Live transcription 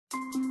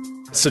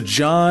So,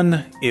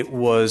 John, it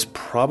was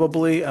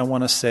probably, I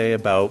want to say,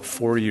 about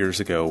 4 years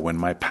ago when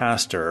my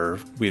pastor,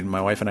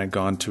 my wife and I had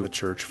gone to a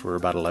church for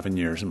about 11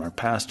 years, and our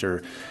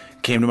pastor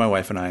came to my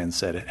wife and I and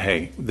said,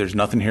 hey, there's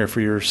nothing here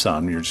for your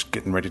son. You're just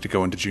getting ready to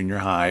go into junior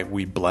high.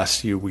 We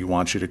bless you. We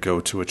want you to go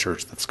to a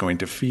church that's going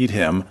to feed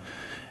him,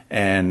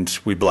 and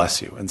we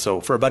bless you. And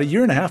so for about a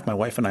year and a half, my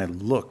wife and I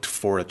looked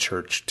for a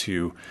church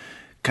to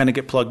kind of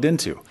get plugged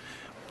into.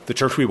 The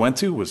church we went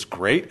to was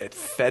great. It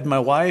fed my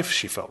wife.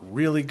 She felt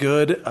really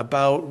good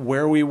about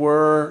where we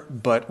were,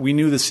 but we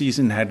knew the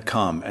season had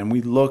come, and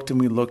we looked and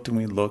we looked and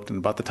we looked, and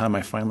about the time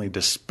I finally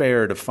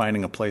despaired of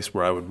finding a place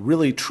where I would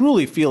really,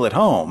 truly feel at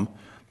home,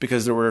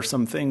 because there were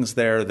some things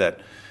there that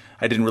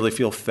I didn't really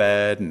feel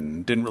fed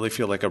and didn't really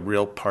feel like a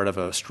real part of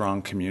a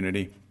strong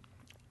community.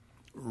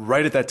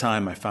 Right at that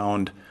time, I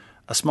found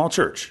a small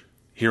church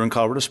here in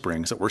Colorado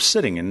Springs that we're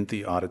sitting in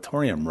the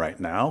auditorium right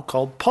now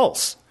called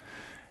Pulse.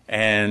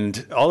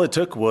 And all it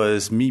took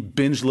was me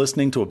binge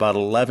listening to about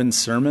 11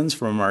 sermons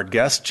from our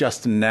guest,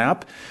 Justin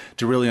Knapp,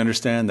 to really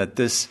understand that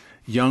this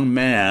young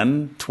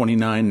man,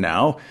 29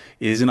 now,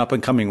 is an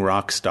up-and-coming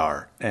rock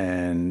star.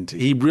 And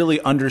he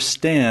really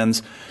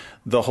understands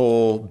the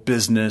whole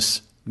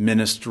business,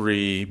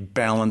 ministry,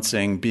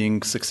 balancing,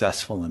 being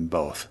successful in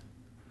both.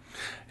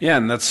 Yeah,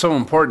 and that's so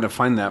important to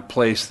find that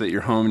place that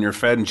you're home and you're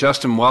fed. And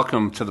Justin,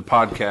 welcome to the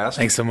podcast.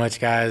 Thanks so much,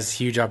 guys.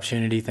 Huge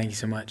opportunity. Thank you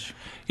so much.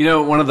 You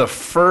know, one of the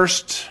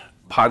first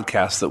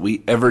podcasts that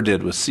we ever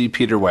did was C.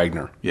 Peter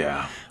Wagner.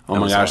 Yeah. Oh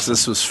my gosh, awesome.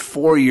 This was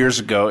 4 years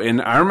ago.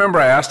 And I remember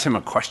I asked him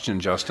a question,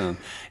 Justin,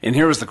 and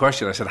here was the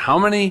question. I said, how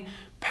many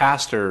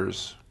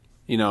pastors,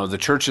 the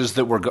churches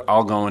that we're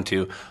all going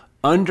to,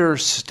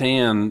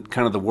 understand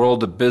kind of the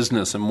world of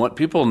business and what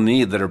people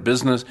need that are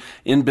business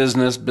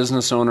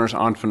owners,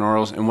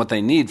 entrepreneurs, and what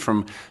they need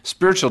from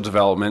spiritual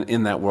development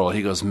in that world?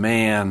 He goes,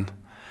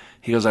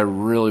 I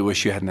really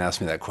wish you hadn't asked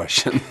me that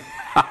question.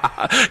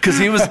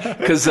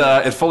 Because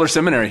at Fuller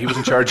Seminary, he was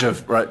in charge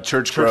of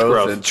church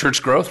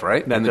growth,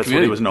 right? And that's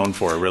what he was known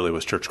for, really,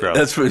 was church growth.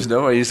 That's what he's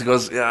known for.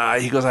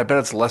 He goes, I bet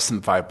it's less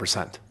than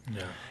 5%.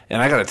 Yeah.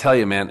 And I got to tell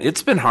you, man,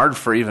 it's been hard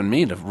for even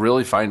me to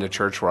really find a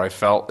church where I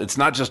felt it's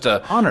not just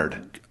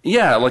honored.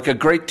 Yeah, like a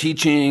great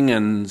teaching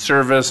and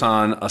service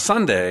on a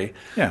Sunday,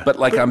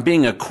 but I'm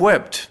being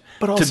equipped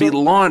to be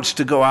launched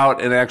to go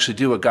out and actually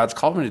do what God's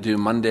called me to do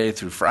Monday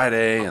through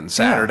Friday and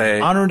Saturday.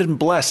 Yeah, honored and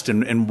blessed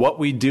in what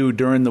we do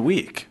during the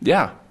week.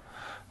 Yeah.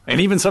 And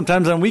even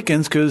sometimes on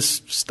weekends,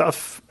 because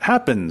stuff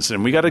happens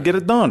and we got to get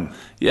it done.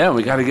 Yeah,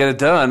 we got to get it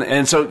done.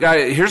 And so,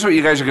 guys, here's what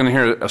you guys are going to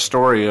hear, a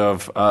story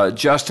of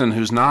Justin,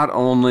 who's not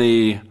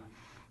only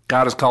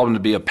God has called him to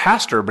be a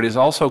pastor, but he's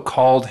also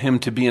called him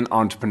to be an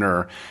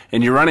entrepreneur.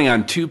 And you're running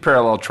on two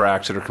parallel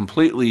tracks that are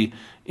completely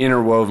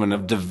interwoven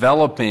of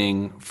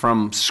developing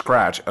from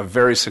scratch a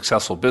very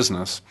successful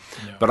business,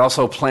 but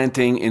also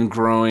planting and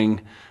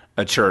growing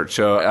a church.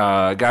 So,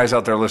 guys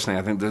out there listening,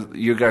 I think that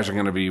you guys are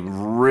going to be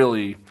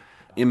really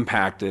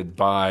impacted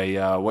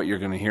by what you're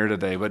going to hear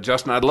today. But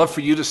Justin, I'd love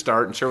for you to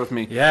start and share with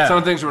me some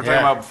of the things we were talking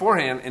about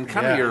beforehand and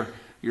kind of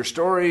your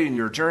story and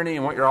your journey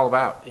and what you're all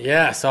about.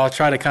 Yeah, so I'll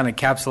try to kind of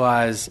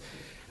capsulize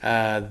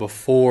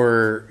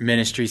before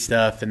ministry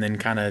stuff and then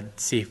kind of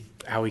see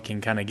how we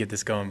can kind of get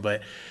this going.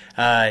 But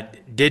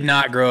did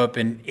not grow up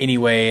in any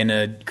way in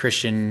a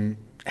Christian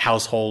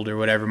household or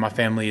whatever. My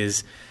family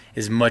is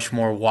much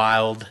more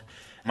wild.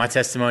 My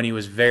testimony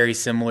was very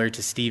similar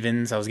to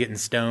Stephen's. I was getting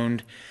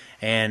stoned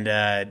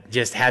and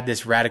just had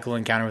this radical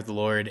encounter with the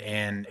Lord.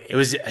 And it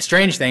was a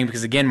strange thing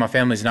because, again, my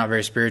family's not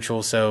very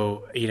spiritual.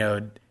 So,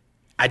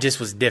 I just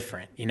was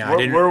different.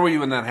 Where were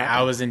you when that happened?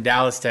 I was in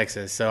Dallas,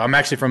 Texas. So I'm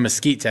actually from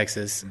Mesquite,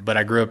 Texas, but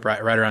I grew up right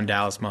around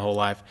Dallas my whole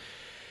life.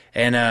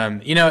 And,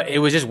 it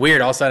was just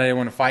weird. All of a sudden, I didn't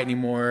want to fight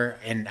anymore.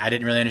 And I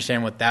didn't really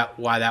understand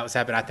why that was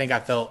happening. I think I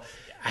felt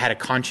I had a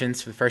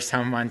conscience for the first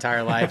time in my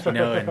entire life, and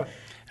you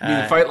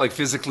mean fight, like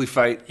physically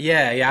fight?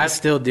 Yeah, I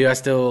still do. I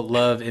still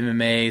love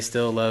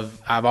MMA,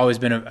 I've always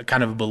been a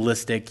kind of a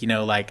ballistic,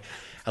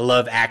 I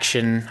love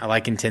action. I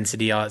like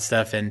intensity, all that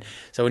stuff. And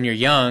so when you're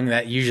young,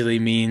 that usually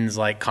means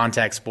like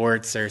contact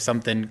sports or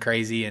something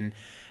crazy. And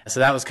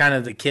so that was kind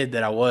of the kid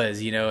that I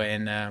was,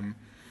 and I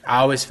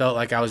always felt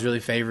like I was really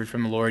favored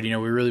from the Lord. We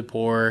were really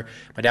poor.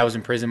 My dad was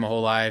in prison my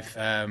whole life.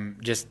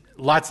 Just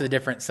lots of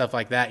different stuff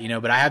like that,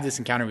 but I had this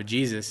encounter with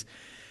Jesus.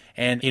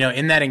 And,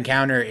 in that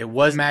encounter, it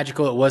was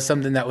magical. It was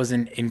something that was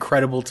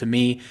incredible to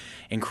me,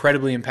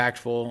 incredibly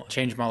impactful,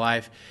 changed my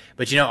life.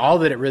 But, all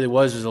that it really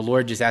was the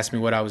Lord just asked me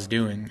what I was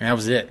doing. And that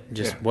was it.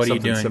 Just, what are you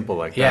doing? Something simple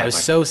like that. Yeah, it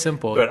was so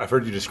simple. But I've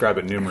heard you describe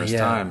it numerous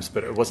times,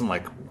 but it wasn't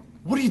like,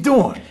 what are you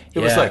doing?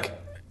 It was like,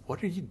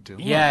 what are you doing?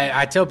 Yeah,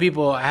 I tell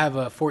people I have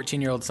a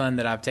 14-year-old son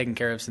that I've taken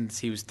care of since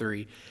he was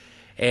 3.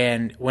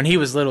 And when he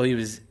was little, he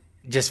was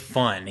just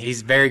fun.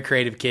 He's a very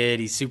creative kid.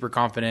 He's super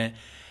confident.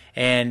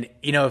 And,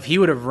 if he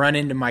would have run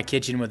into my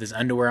kitchen with his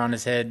underwear on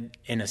his head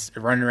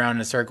running around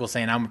in a circle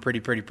saying, I'm a pretty,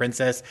 pretty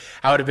princess,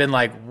 I would have been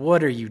like,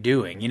 what are you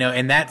doing?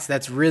 And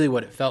that's really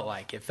what it felt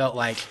like. It felt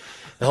like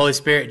the Holy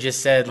Spirit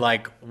just said,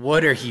 like,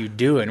 what are you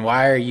doing?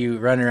 Why are you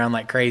running around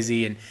like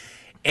crazy? And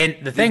And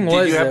the thing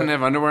was, did you happen to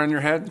have underwear on your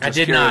head? I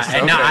did not.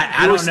 Okay. No,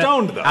 I You were don't know.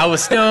 stoned, though. I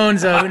was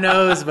stoned, so who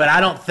knows? But I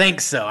don't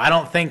think so. I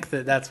don't think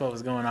that that's what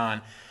was going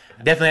on.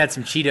 I definitely had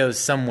some Cheetos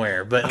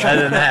somewhere, but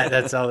other than that,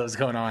 that's all that was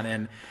going on.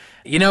 And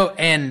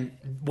and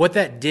what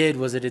that did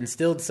was it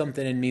instilled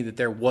something in me that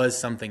there was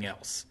something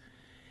else.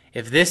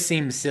 If this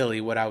seemed silly,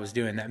 what I was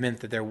doing, that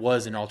meant that there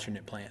was an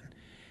alternate plan.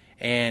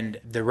 And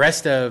the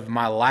rest of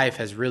my life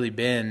has really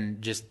been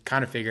just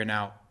kind of figuring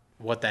out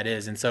what that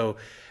is. And so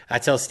I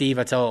tell Steve,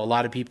 I tell a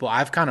lot of people,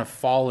 I've kind of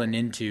fallen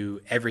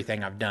into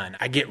everything I've done.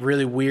 I get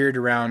really weird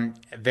around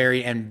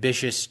very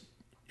ambitious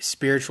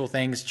spiritual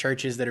things.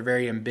 Churches that are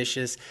very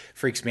ambitious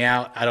freaks me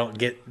out. I don't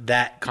get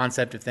that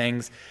concept of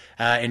things.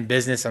 In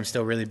business, I'm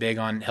still really big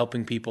on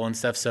helping people and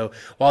stuff. So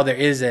while there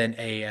is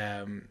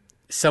a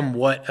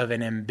somewhat of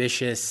an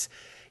ambitious,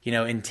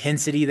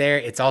 intensity there,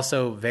 it's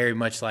also very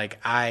much like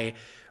I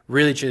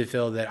really truly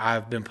feel that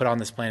I've been put on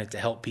this planet to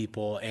help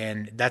people,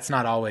 and that's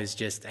not always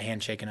just a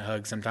handshake and a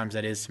hug. Sometimes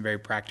that is some very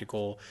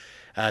practical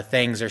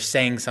things, or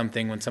saying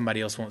something when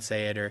somebody else won't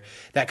say it, or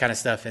that kind of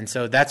stuff. And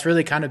so that's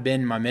really kind of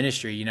been my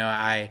ministry.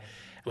 I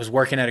was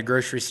working at a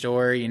grocery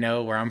store,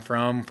 where I'm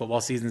from.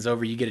 Football season's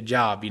over, you get a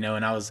job,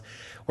 and I was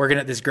working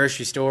at this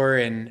grocery store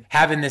and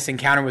having this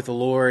encounter with the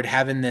Lord,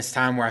 having this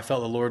time where I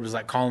felt the Lord was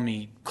like calling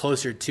me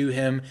closer to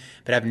him,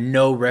 but I have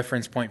no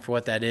reference point for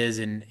what that is.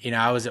 And,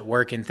 I was at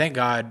work, and thank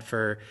God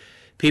for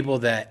people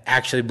that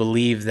actually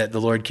believe that the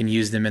Lord can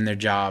use them in their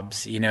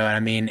jobs, you know what I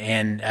mean?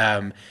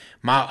 And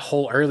my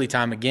whole early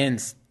time, again,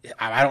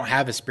 I don't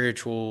have a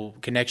spiritual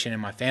connection in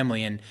my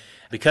family, and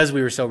because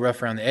we were so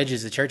rough around the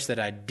edges, the church that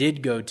I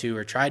did go to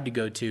or tried to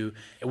go to,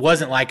 it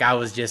wasn't like I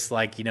was just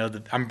like,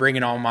 I'm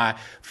bringing all my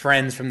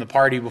friends from the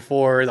party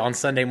before on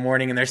Sunday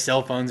morning and their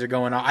cell phones are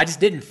going off. I just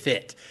didn't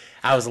fit.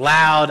 I was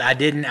loud. I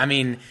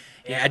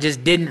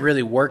just didn't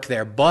really work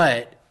there.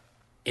 But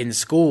in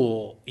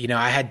school,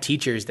 I had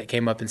teachers that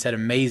came up and said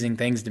amazing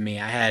things to me.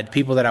 I had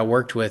people that I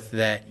worked with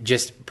that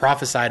just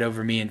prophesied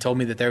over me and told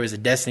me that there was a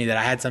destiny, that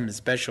I had something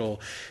special.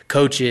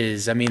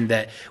 Coaches,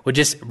 that would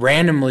just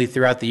randomly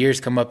throughout the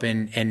years come up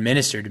and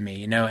minister to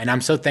me, and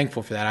I'm so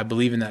thankful for that. I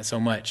believe in that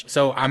so much.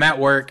 So I'm at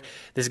work.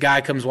 This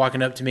guy comes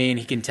walking up to me, and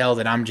he can tell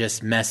that I'm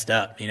just messed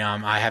up.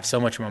 I have so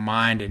much in my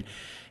mind, and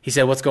he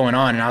said, "What's going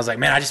on?" And I was like,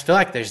 "Man, I just feel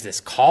like there's this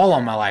call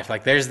on my life.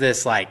 Like there's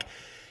this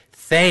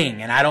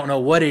thing, and I don't know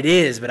what it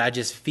is, but I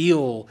just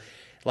feel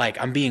like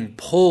I'm being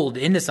pulled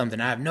into something.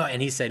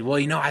 And he said,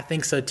 "Well, I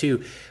think so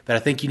too, but I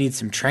think you need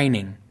some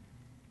training."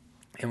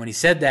 And when he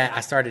said that,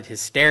 I started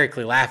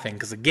hysterically laughing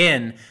because,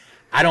 again,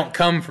 I don't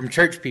come from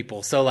church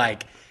people. So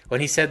when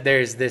he said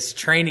there's this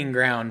training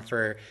ground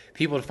for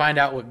people to find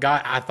out what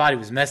God, I thought he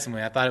was messing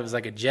with me. I thought it was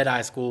like a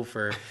Jedi school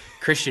for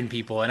Christian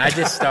people. And I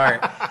just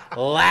start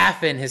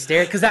laughing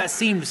hysterically because that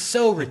seemed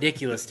so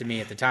ridiculous to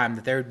me at the time,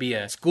 that there would be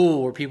a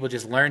school where people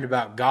just learned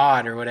about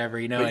God or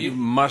whatever, But you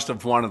must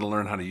have wanted to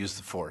learn how to use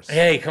the Force.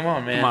 Hey, come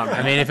on,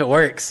 man. If it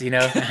works,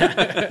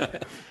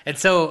 And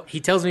so he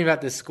tells me about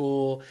this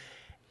school.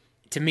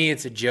 To me,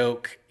 it's a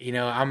joke.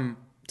 I'm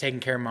taking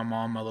care of my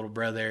mom, my little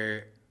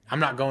brother. I'm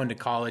not going to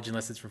college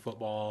unless it's for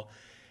football.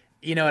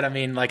 You know what I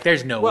mean?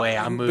 There's no way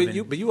I'm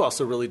moving. But you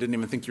also really didn't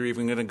even think you were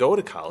even going to go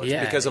to college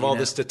because of all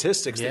the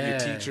statistics that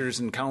your teachers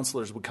and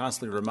counselors would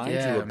constantly remind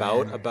you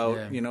about,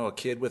 a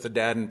kid with a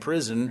dad in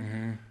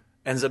prison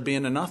ends up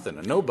being a nothing,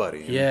 a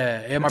nobody.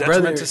 My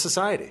brother to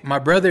society. My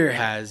brother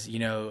has,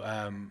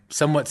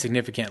 somewhat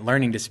significant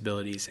learning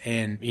disabilities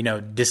and,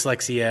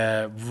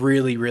 dyslexia,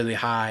 really, really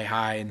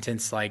high,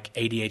 intense,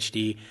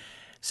 ADHD.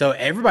 So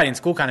everybody in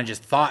school kind of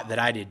just thought that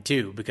I did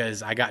too,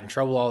 because I got in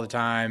trouble all the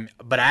time,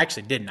 but I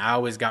actually didn't. I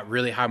always got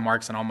really high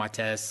marks on all my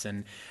tests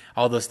and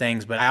all those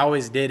things, but I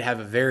always did have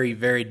a very,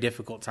 very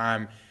difficult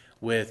time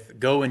with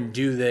go and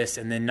do this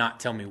and then not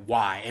tell me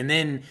why. And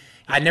then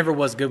I never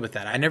was good with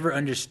that. I never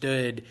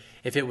understood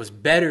if it was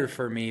better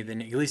for me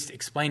than at least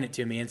explain it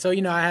to me. And so,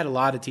 I had a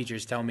lot of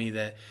teachers tell me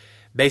that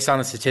based on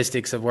the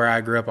statistics of where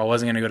I grew up, I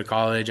wasn't going to go to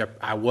college.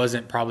 I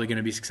wasn't probably going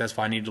to be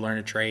successful. I needed to learn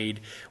a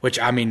trade, which,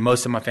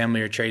 most of my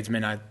family are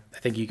tradesmen. I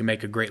think you can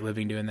make a great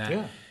living doing that.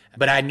 Yeah.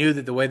 But I knew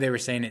that the way they were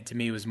saying it to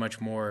me was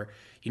much more,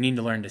 you need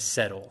to learn to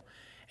settle.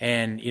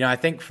 And, I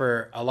think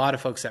for a lot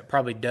of folks that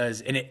probably does,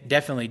 and it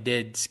definitely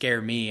did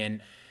scare me.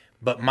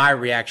 But my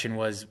reaction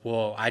was,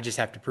 well, I just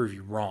have to prove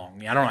you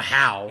wrong. I don't know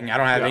how. I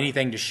don't have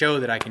anything to show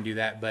that I can do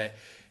that, but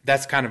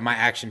that's kind of my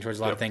action towards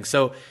a lot of things.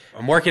 So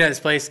I'm working at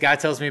this place. Guy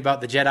tells me about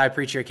the Jedi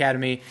Preacher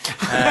Academy.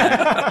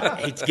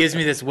 He gives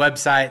me this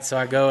website, so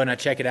I go and I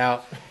check it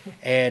out.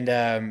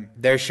 And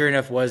there, sure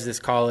enough, was this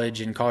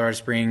college in Colorado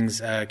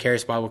Springs,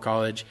 Charis Bible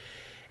College.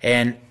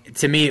 And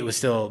to me, it was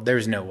still, there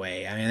was no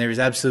way. There was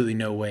absolutely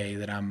no way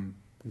that I'm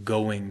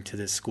going to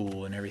this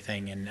school and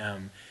everything.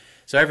 And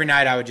so every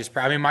night I would just,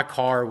 my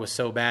car was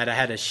so bad. I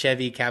had a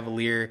Chevy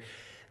Cavalier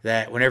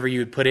that whenever you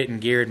would put it in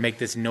gear, it'd make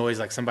this noise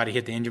like somebody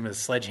hit the engine with a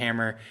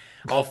sledgehammer.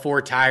 All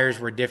four tires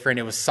were different.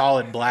 It was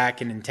solid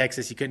black, and in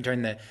Texas, you couldn't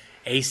turn the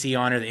AC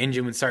on or the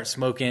engine would start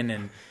smoking,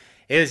 and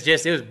it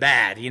was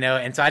bad,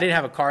 And so I didn't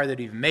have a car that would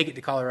even make it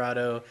to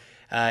Colorado.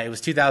 It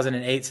was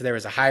 2008, so there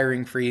was a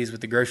hiring freeze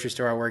with the grocery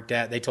store I worked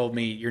at. They told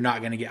me, you're not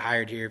going to get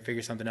hired here,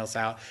 figure something else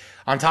out.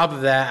 On top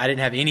of that, I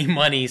didn't have any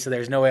money, so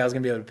there's no way I was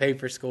going to be able to pay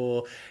for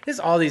school. Just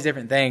all these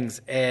different things.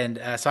 And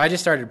so I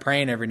just started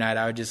praying every night.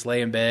 I would just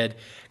lay in bed.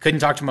 Couldn't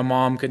talk to my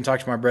mom, couldn't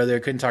talk to my brother,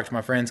 couldn't talk to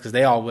my friends because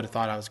they all would have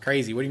thought I was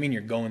crazy. What do you mean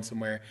you're going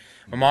somewhere?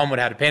 My mom would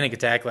have had a panic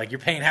attack, like, you're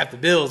paying half the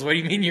bills. What do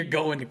you mean you're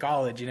going to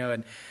college,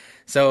 And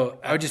so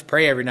I would just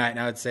pray every night, and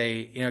I would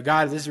say,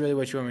 God, if this is really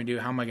what you want me to do,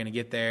 how am I going to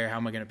get there? How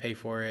am I going to pay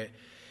for it?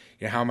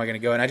 How am I going to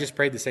go? And I just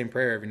prayed the same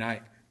prayer every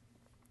night.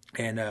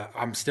 And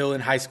I'm still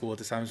in high school at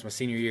this time. It's my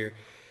senior year.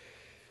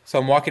 So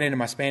I'm walking into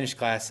my Spanish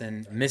class,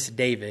 and Miss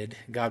David,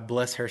 God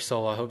bless her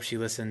soul, I hope she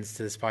listens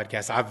to this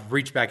podcast. I've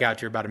reached back out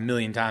to her about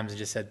 1,000,000 times and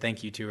just said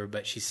thank you to her.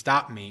 But she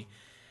stopped me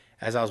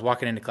as I was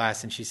walking into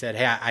class, and she said,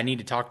 hey, I need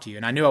to talk to you.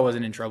 And I knew I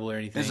wasn't in trouble or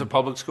anything. This is a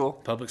public school?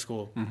 Public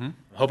school. Mm-hmm.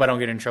 Hope I don't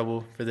get in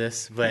trouble for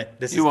this, but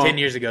this is 10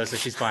 years ago, so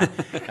she's fine.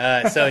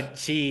 So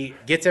she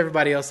gets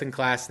everybody else in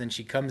class, and then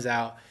she comes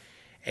out,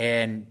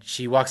 and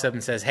she walks up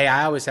and says, hey,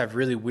 I always have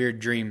really weird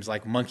dreams,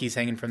 like monkeys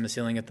hanging from the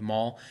ceiling at the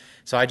mall.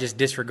 So I just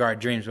disregard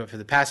dreams. But for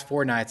the past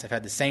 4 nights, I've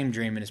had the same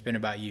dream, and it's been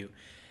about you.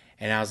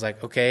 And I was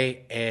like,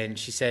 okay. And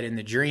she said, in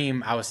the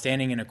dream, I was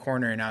standing in a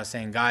corner, and I was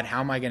saying, God, how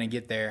am I going to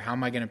get there? How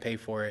am I going to pay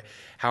for it?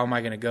 How am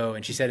I going to go?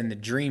 And she said in the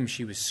dream,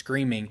 she was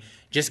screaming,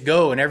 just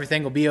go and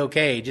everything will be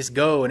okay. Just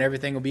go and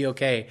everything will be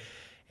okay.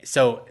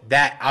 So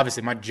that,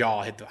 obviously, my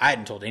jaw hit I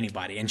hadn't told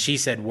anybody. And she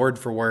said word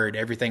for word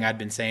everything I'd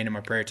been saying in my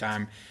prayer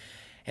time.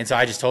 And so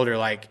I just told her,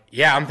 like,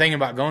 yeah, I'm thinking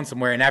about going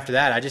somewhere. And after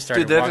that, I just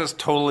started Dude, that just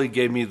totally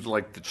gave me,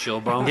 like, the chill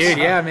bumps. Dude,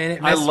 yeah,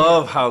 man. I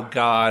love how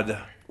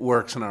God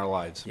works in our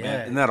lives. Yeah.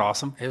 Man. Isn't that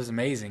awesome? It was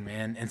amazing,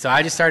 man. And so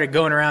I just started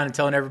going around and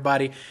telling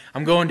everybody,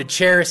 I'm going to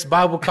Charis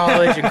Bible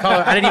College in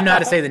Colorado. I didn't even know how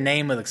to say the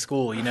name of the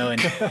school,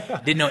 and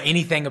didn't know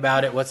anything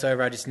about it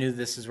whatsoever. I just knew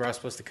this is where I was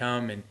supposed to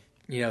come.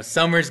 And,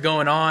 summer's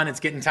going on. It's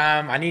getting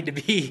time. I need to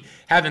be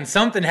having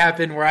something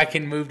happen where I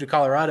can move to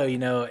Colorado,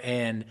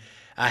 And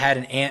I had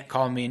an aunt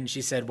call me, and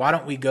she said, why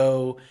don't we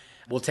go?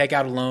 We'll take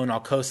out a loan. I'll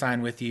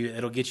co-sign with you.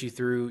 It'll get you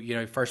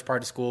through, first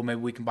part of school.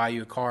 Maybe we can buy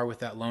you a car with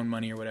that loan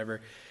money or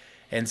whatever.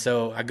 And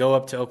so I go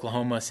up to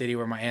Oklahoma City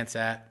where my aunt's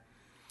at.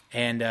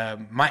 And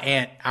my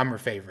aunt, I'm her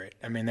favorite.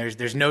 I mean,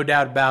 there's no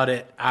doubt about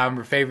it. I'm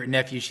her favorite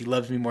nephew. She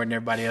loves me more than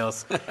everybody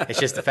else. It's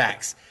just the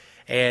facts.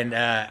 And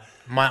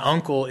my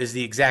uncle is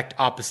the exact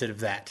opposite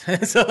of that.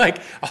 So, like,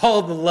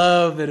 all the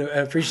love and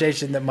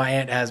appreciation that my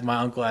aunt has, my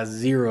uncle has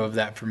zero of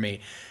that for me.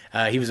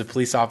 He was a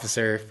police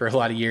officer for a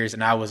lot of years,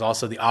 and I was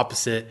also the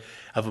opposite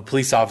of a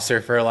police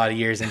officer for a lot of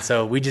years. And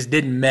so we just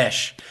didn't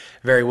mesh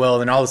very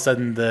well. And all of a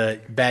sudden, the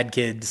bad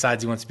kid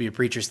decides he wants to be a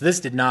preacher. So this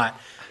did not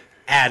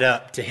add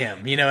up to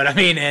him. You know what I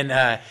mean?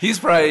 And he's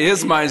probably,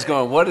 his mind's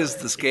going, what is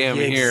the scam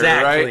here,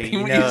 right?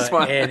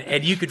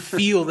 And you could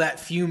feel that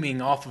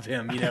fuming off of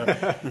him,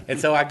 And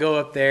so I go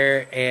up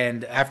there,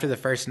 and after the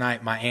first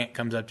night, my aunt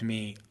comes up to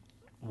me,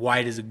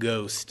 white as a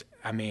ghost.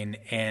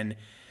 And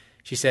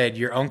she said,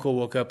 your uncle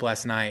woke up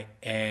last night,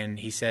 and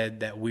he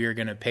said that we are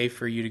going to pay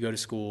for you to go to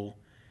school,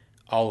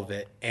 all of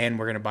it, and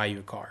we're going to buy you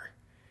a car.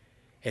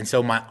 And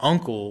so my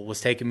uncle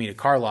was taking me to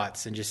car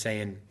lots and just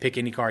saying, pick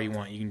any car you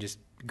want. You can just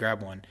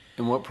grab one.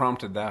 And what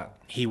prompted that?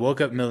 He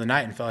woke up in the middle of the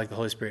night and felt like the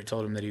Holy Spirit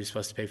told him that he was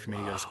supposed to pay for me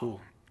to go to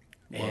school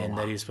and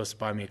that he was supposed to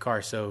buy me a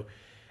car. So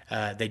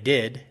they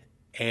did.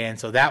 And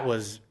so that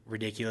was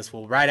ridiculous.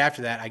 Well, right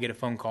after that, I get a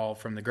phone call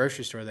from the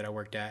grocery store that I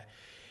worked at.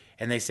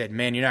 And they said,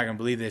 man, you're not going to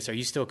believe this. Are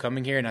you still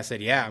coming here? And I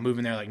said, yeah, I'm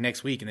moving there like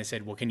next week. And they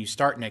said, well, can you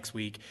start next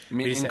week? You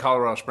mean in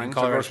Colorado Springs? The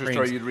grocery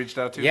store you'd reached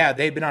out to? Yeah,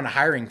 they'd been on a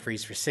hiring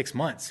freeze for 6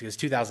 months. It was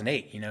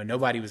 2008.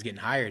 Nobody was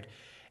getting hired.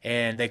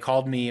 And they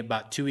called me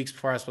about 2 weeks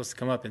before I was supposed to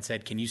come up and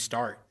said, can you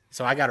start?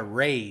 So I got a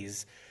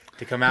raise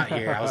to come out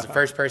here. I was the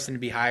first person to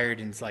be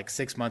hired in like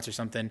 6 months or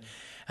something.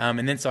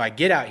 And then so I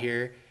get out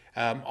here.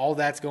 All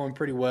that's going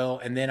pretty well.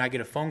 And then I get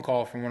a phone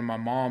call from one of my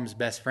mom's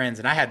best friends.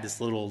 And I had this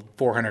little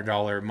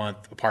 $400 a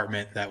month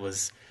apartment that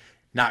was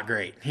not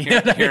great. Here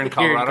in Colorado? Here in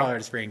Colorado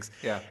Springs.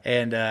 Yeah.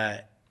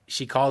 And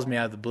she calls me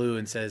out of the blue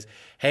and says,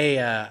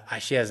 hey,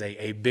 she has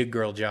a big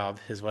girl job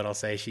is what I'll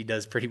say. She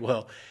does pretty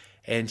well.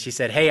 And she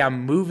said, hey,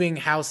 I'm moving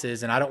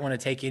houses and I don't want to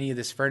take any of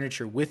this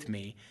furniture with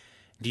me.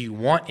 Do you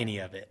want any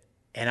of it?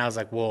 And I was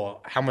like,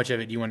 well, how much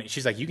of it do you want?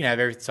 She's like, you can have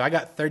everything. So I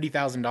got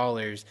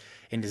 $30,000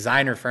 in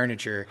designer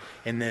furniture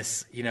in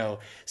this,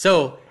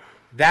 So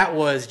that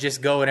was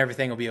just go and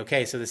everything will be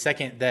okay. So the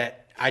second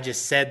that I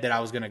just said that I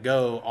was going to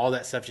go, all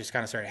that stuff just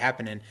kind of started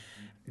happening.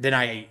 Then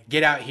I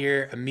get out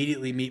here,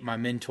 immediately meet my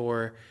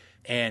mentor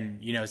and,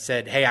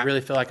 said, hey, I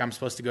really feel like I'm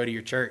supposed to go to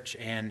your church.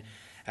 And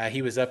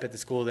he was up at the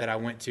school that I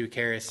went to,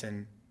 Charis,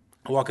 and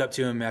I walk up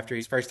to him after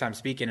his first time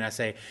speaking, and I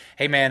say,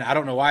 hey, man, I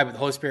don't know why, but the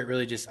Holy Spirit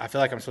really I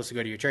feel like I'm supposed to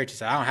go to your church. He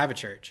said, I don't have a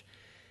church.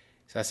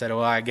 So I said,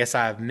 well, I guess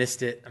I've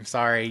missed it. I'm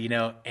sorry,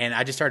 And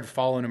I just started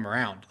following him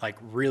around, like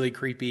really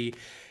creepy.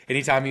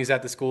 Anytime he was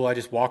at the school, I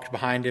just walked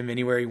behind him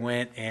anywhere he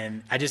went,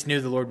 and I just knew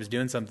the Lord was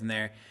doing something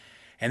there.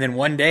 And then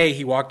one day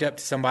he walked up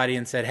to somebody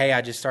and said, "Hey,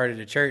 I just started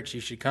a church. You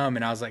should come."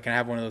 And I was like, "Can I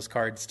have one of those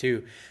cards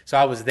too?" So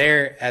I was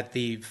there at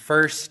the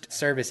first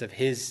service of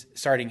his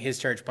starting his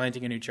church,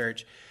 planting a new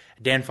church.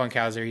 Dan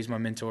Funkhauser, he's my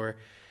mentor.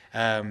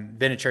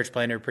 Been a church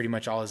planter pretty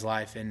much all his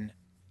life. And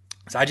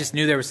so I just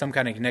knew there was some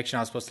kind of connection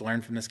I was supposed to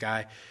learn from this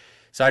guy.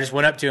 So I just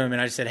went up to him and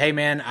I just said, "Hey,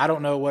 man, I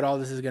don't know what all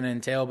this is going to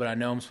entail, but I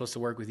know I'm supposed to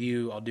work with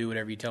you. I'll do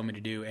whatever you tell me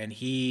to do." And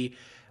he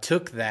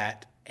took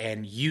that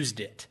and used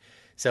it.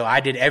 So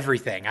I did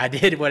everything. I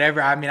did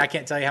whatever. I mean, I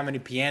can't tell you how many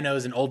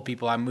pianos and old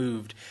people I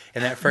moved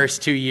in that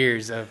first 2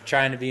 years of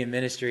trying to be in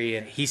ministry.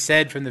 And he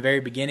said from the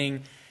very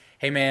beginning,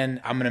 "Hey, man,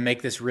 I'm going to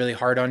make this really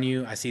hard on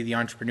you. I see the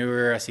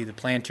entrepreneur. I see the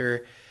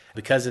planter.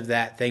 Because of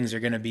that, things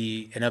are going to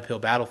be an uphill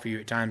battle for you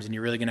at times, and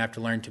you're really going to have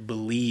to learn to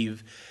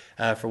believe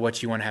for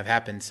what you want to have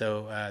happen."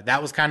 So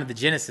that was kind of the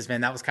genesis,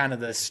 man. That was kind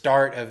of the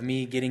start of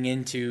me getting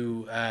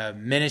into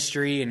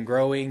ministry and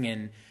growing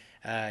and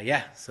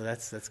so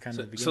that's kind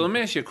of the beginning. So let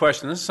me ask you a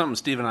question. This is something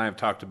Steve and I have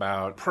talked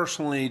about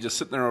personally, just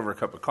sitting there over a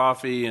cup of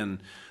coffee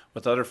and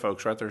with other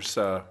folks, right? There's,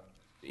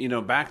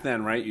 back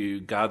then,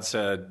 right, God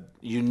said,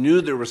 you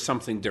knew there was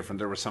something different,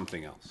 there was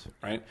something else,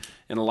 right?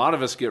 And a lot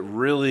of us get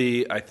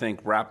really, I think,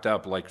 wrapped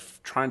up like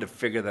trying to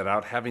figure that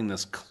out, having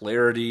this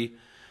clarity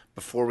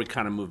before we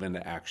kind of move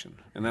into action.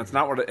 And that's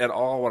not at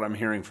all what I'm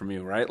hearing from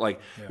you, right? Like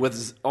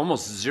with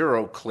almost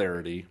zero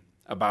clarity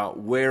about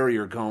where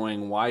you're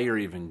going, why you're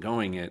even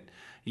going it,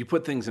 you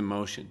put things in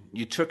motion.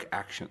 You took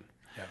action.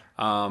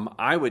 Yeah.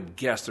 I would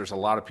guess there's a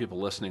lot of people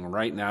listening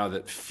right now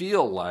that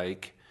feel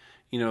like,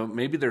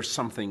 maybe there's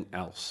something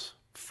else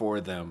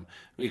for them.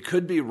 It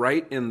could be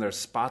right in the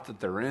spot that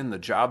they're in, the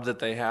job that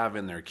they have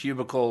in their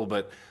cubicle,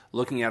 but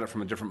looking at it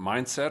from a different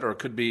mindset, or it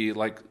could be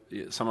like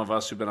some of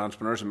us who've been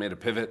entrepreneurs and made a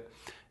pivot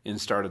and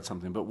started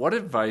something. But what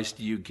advice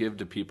do you give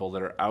to people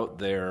that are out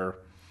there?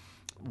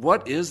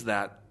 What is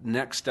that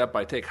next step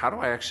I take? How do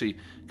I actually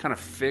kind of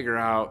figure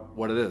out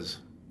what it is?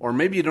 Or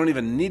maybe you don't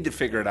even need to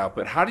figure it out,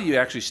 but how do you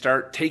actually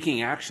start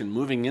taking action,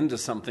 moving into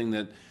something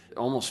that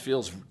almost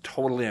feels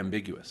totally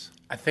ambiguous?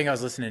 I think I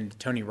was listening to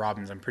Tony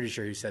Robbins. I'm pretty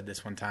sure he said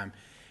this one time.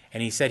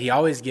 And he said he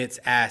always gets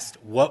asked,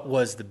 what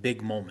was the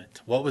big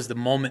moment? What was the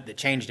moment that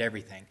changed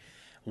everything?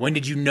 When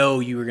did you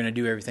know you were going to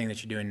do everything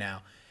that you're doing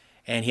now?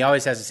 And he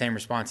always has the same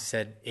response. He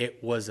said,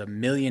 it was 1.5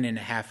 million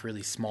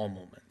really small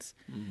moments.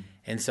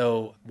 And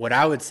so what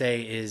I would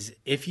say is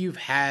if you've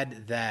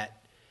had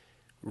that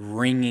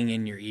ringing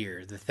in your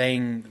ear, the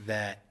thing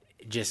that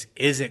just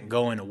isn't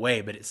going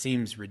away, but it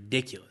seems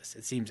ridiculous,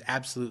 it seems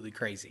absolutely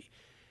crazy,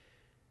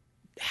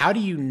 how do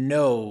you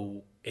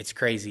know it's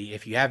crazy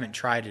if you haven't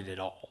tried it at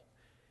all?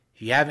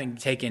 If you haven't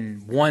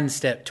taken one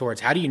step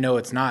towards, how do you know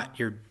it's not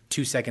you're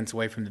 2 seconds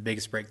away from the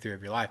biggest breakthrough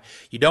of your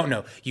life? You don't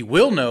know. You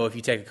will know if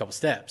you take a couple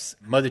steps.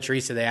 Mother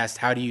Teresa, they asked,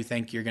 how do you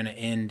think you're going to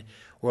end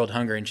world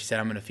hunger? And she said,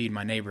 I'm going to feed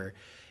my neighbor.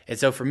 And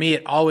so for me,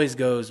 it always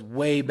goes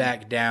way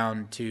back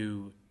down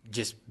to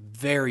just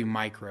very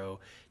micro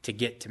to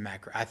get to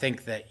macro. I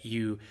think that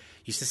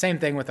it's the same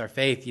thing with our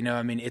faith.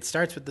 It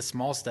starts with the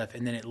small stuff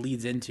and then it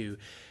leads into,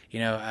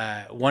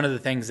 one of the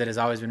things that has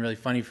always been really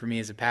funny for me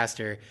as a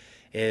pastor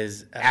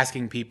is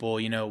asking people,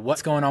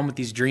 what's going on with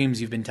these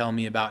dreams you've been telling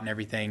me about and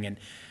everything. And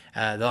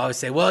they'll always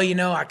say, well,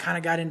 I kind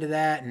of got into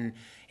that and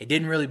it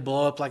didn't really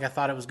blow up like I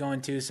thought it was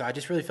going to. So I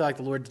just really feel like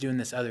the Lord's doing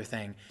this other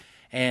thing.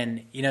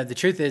 And, the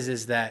truth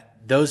is that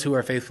those who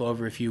are faithful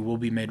over a few will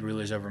be made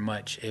rulers over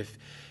much. If,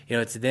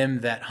 it's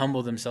them that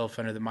humble themselves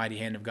under the mighty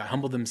hand of God,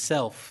 humble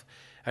themselves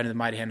under the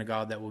mighty hand of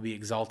God, that will be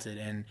exalted.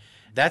 And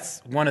that's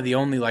one of the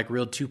only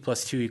real 2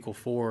 + 2 =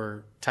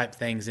 4 type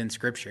things in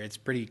Scripture. It's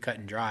pretty cut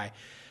and dry.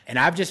 And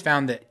I've just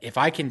found that if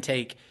I can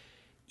take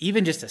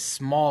even just a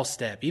small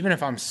step, even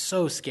if I'm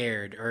so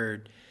scared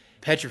or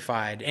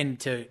petrified, and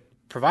to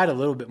provide a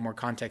little bit more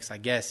context, I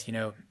guess,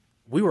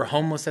 we were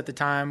homeless at the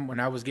time when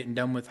I was getting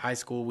done with high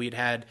school. We'd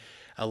had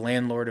a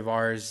landlord of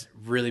ours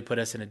really put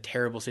us in a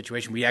terrible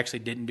situation. We actually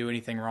didn't do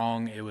anything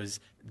wrong.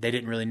 They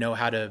didn't really know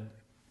how to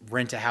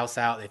rent a house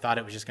out. They thought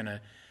it was just going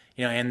to,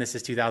 and this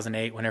is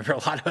 2008, whenever a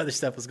lot of other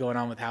stuff was going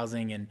on with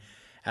housing.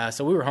 And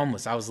so we were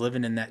homeless. I was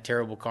living in that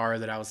terrible car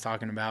that I was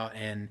talking about.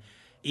 And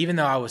even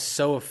though I was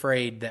so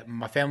afraid that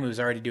my family was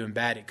already doing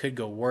bad, it could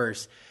go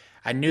worse,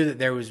 I knew that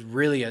there was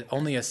really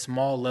only a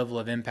small level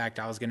of impact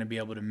I was going to be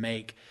able to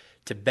make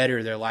to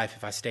better their life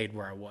if I stayed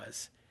where I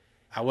was.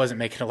 I wasn't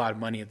making a lot of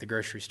money at the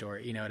grocery store,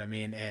 you know what I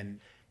mean? And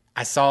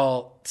I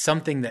saw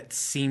something that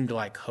seemed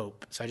like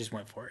hope, so I just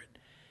went for it.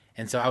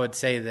 And so I would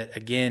say that,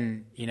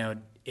 again,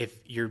 if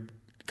you're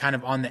kind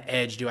of on the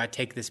edge, do I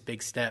take this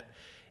big step?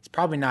 It's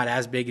probably not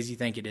as big as you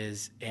think it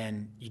is,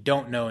 and you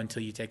don't know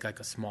until you take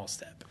a small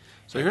step.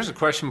 So here's a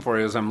question for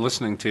you as I'm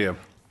listening to you.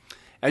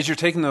 As you're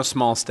taking those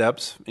small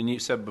steps, and you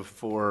said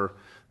before,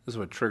 this is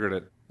what triggered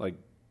it,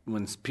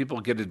 when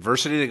people get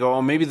adversity, they go,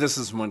 oh, maybe this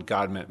isn't what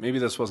God meant. Maybe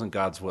this wasn't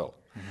God's will.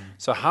 Mm-hmm.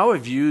 So how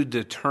have you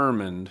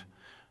determined,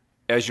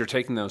 as you're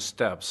taking those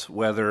steps,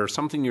 whether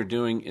something you're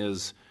doing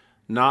is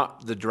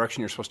not the direction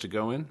you're supposed to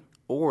go in,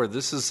 or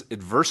this is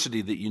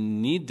adversity that you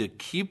need to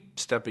keep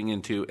stepping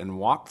into and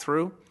walk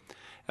through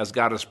as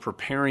God is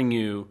preparing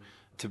you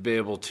to be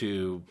able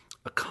to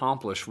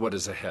accomplish what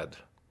is ahead.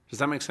 Does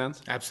that make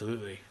sense?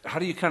 Absolutely. How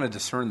do you kind of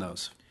discern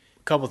those?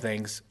 Couple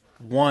things.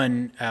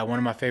 One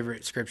of my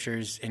favorite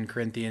scriptures in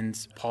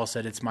Corinthians, Paul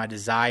said, "It's my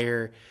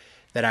desire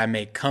that I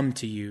may come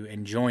to you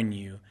and join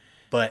you,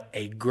 but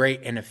a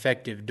great and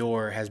effective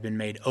door has been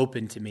made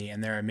open to me,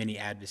 and there are many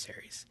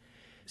adversaries."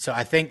 So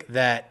I think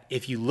that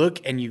if you look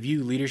and you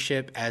view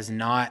leadership as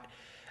not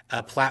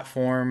a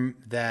platform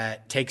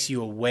that takes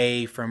you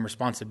away from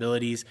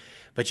responsibilities,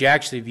 but you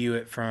actually view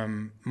it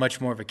from much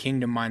more of a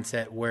kingdom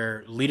mindset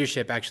where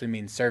leadership actually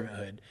means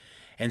servanthood.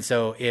 And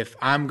so if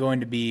I'm going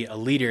to be a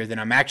leader, then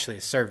I'm actually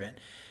a servant.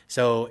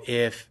 So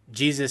if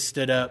Jesus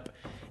stood up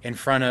in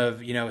front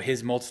of,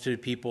 his multitude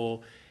of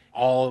people,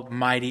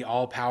 almighty,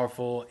 all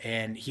powerful,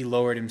 and he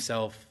lowered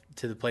himself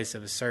to the place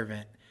of a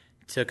servant,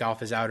 took off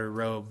his outer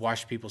robe,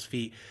 washed people's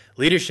feet.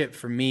 Leadership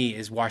for me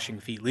is washing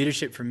feet.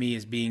 Leadership for me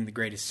is being the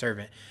greatest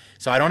servant.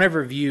 So I don't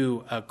ever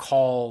view a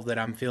call that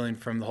I'm feeling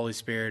from the Holy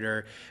Spirit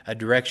or a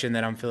direction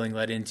that I'm feeling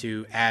led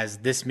into as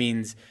this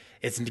means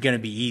it's going to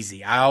be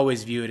easy. I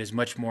always view it as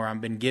much more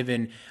I've been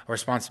given a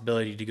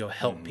responsibility to go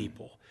help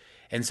people.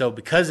 And so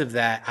because of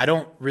that, I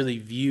don't really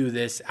view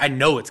this. I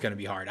know it's going to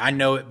be hard. I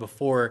know it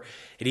before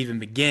it even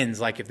begins.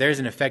 Like if there's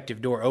an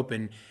effective door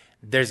open,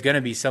 there's going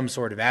to be some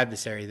sort of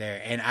adversary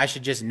there. And I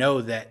should just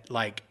know that,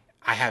 like,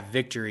 I have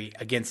victory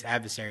against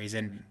adversaries.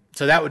 And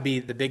so that would be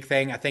the big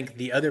thing. I think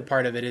the other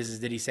part of it is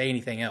did he say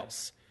anything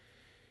else?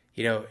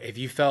 If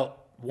you felt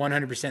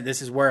 100%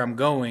 this is where I'm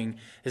going,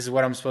 this is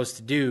what I'm supposed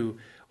to do,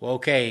 well,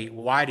 okay,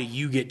 why do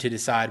you get to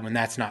decide when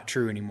that's not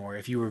true anymore?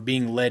 If you were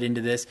being led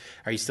into this,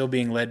 are you still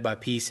being led by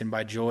peace and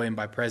by joy and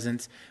by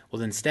presence? Well,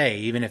 then stay,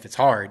 even if it's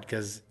hard,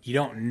 because you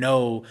don't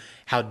know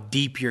how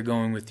deep you're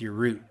going with your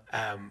root.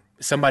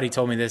 Somebody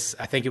told me this,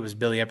 I think it was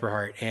Billy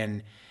Epperhart,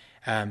 and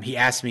he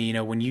asked me,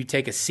 when you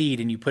take a seed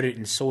and you put it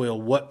in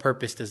soil, what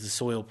purpose does the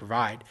soil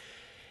provide?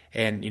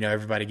 And,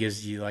 everybody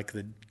gives you like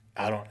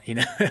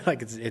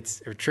like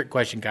it's a trick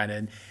question kind of.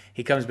 And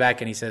he comes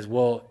back and he says,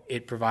 well,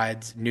 it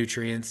provides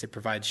nutrients, it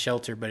provides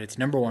shelter, but its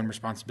number one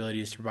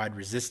responsibility is to provide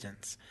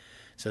resistance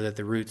so that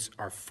the roots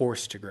are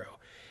forced to grow.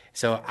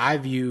 So I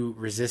view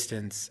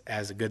resistance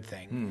as a good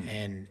thing.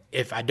 And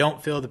if I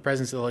don't feel the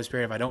presence of the Holy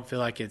Spirit, if I don't feel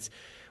like it's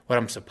what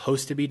I'm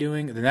supposed to be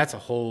doing, then that's a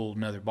whole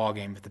nother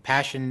ballgame. If the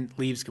passion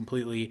leaves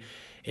completely,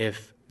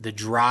 if the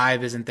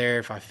drive isn't there,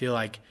 if I feel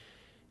like,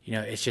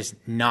 it's just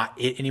not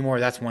it anymore,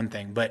 that's one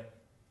thing. But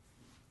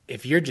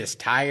if you're just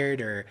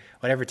tired or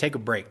whatever, take a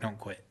break. Don't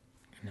quit.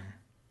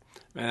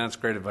 Man, that's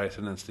great advice,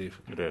 isn't it,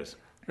 Steve? It is.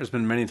 There's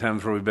been many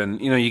times where we've been,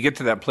 you get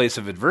to that place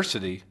of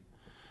adversity.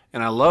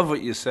 And I love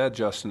what you said,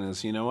 Justin,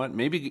 is,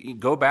 maybe you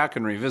go back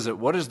and revisit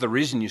what is the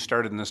reason you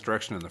started in this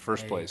direction in the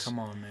first place. Come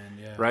on, man.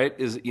 Yeah. Right?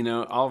 Is,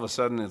 all of a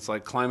sudden it's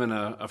like climbing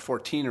a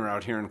 14er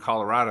out here in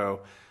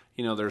Colorado.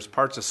 There's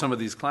parts of some of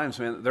these climbs,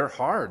 man, they're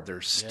hard.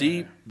 They're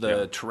steep.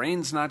 The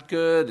terrain's not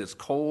good. It's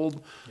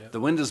cold. The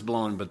wind is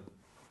blowing, but,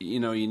 you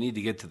need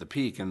to get to the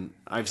peak. And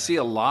I see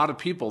a lot of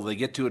people, they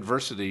get to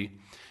adversity,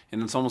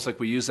 and it's almost like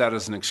we use that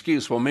as an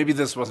excuse. Well, maybe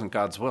this wasn't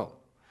God's will.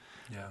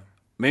 Yeah.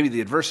 Maybe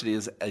the adversity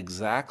is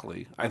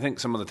exactly, I think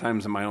some of the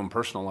times in my own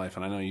personal life,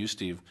 and I know you,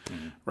 Steve,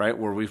 right,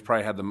 where we've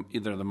probably had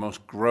either the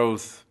most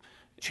growth,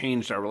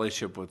 changed our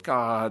relationship with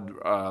God,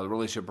 the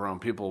relationship around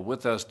people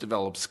with us,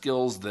 developed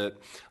skills that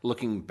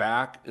looking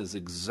back is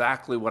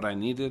exactly what I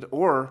needed,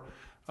 or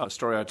a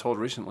story I told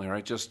recently,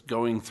 right, just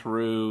going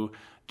through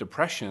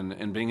depression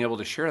and being able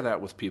to share that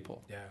with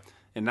people. Yeah.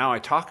 And now I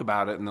talk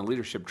about it in the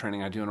leadership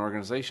training I do in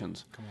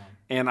organizations. Come on.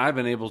 And I've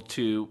been able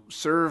to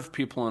serve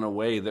people in a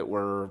way that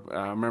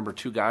I remember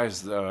two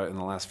guys in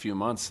the last few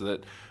months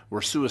that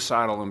were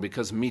suicidal. And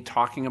because of me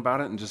talking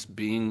about it and just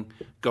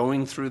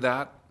going through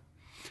that,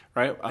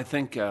 right, I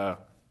think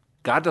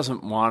God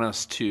doesn't want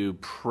us to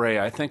pray.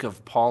 I think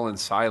of Paul and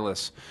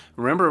Silas.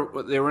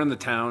 Remember, they were in the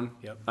town.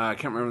 Yep. I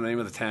can't remember the name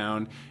of the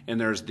town.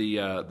 And there's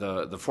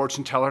the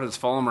fortune teller that's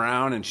following them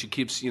around, and she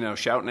keeps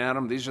shouting at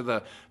them. These are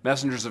the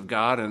messengers of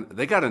God, and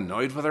they got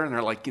annoyed with her, and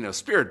they're like,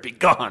 Spirit, be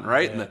gone,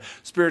 right? Yeah. And the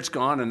Spirit's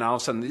gone, and all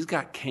of a sudden these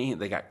got caned.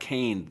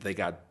 They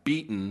got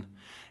beaten,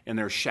 and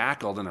they're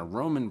shackled in a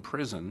Roman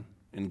prison.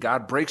 And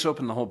God breaks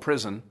open the whole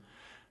prison.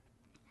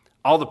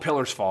 All the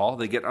pillars fall,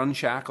 they get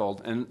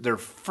unshackled, and their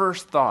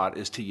first thought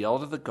is to yell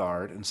to the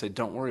guard and say,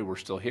 don't worry, we're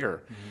still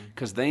here.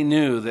 Because they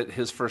knew that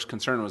his first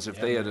concern was if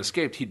they had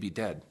escaped, he'd be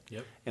dead.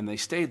 Yep. And they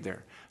stayed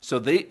there. So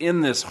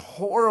in this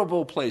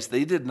horrible place,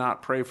 they did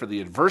not pray for the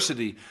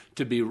adversity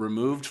to be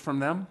removed from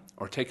them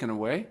or taken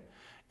away.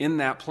 In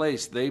that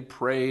place, they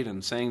prayed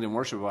and sang and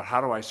worshiped about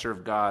how do I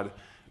serve God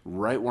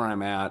right where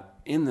I'm at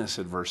in this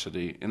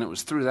adversity. And it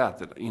was through that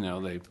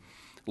they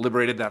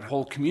liberated that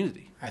whole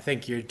community. I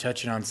think you're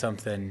touching on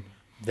something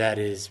that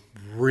is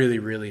really,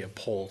 really a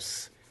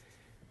pulse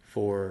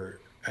for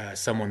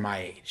someone my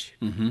age.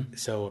 Mm-hmm.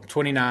 So I'm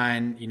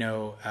 29,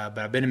 but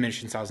I've been in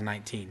ministry since I was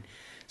 19.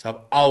 So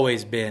I've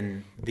always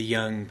been the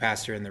young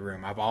pastor in the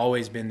room. I've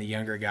always been the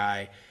younger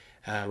guy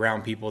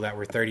around people that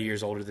were 30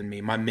 years older than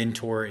me. My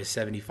mentor is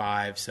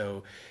 75.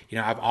 So,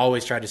 I've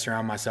always tried to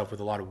surround myself with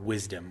a lot of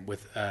wisdom,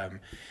 with,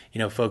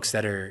 folks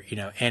that are,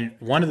 and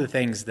one of the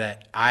things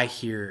that I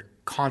hear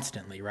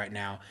constantly right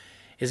now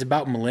is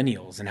about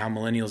millennials and how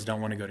millennials don't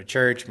want to go to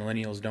church.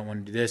 Millennials don't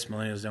want to do this.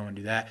 Millennials don't want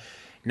to do that.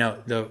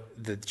 No,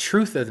 the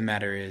truth of the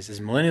matter is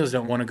millennials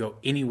don't want to go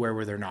anywhere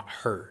where they're not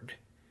heard.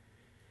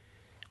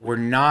 We're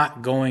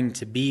not going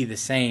to be the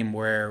same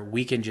where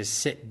we can just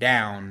sit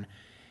down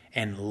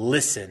and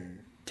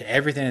listen to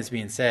everything that's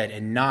being said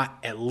and not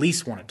at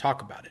least want to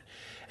talk about it.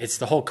 It's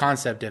the whole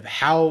concept of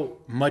how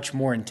much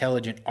more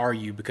intelligent are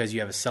you because you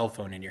have a cell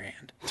phone in your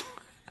hand.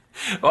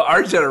 Well,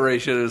 our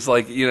generation is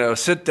like,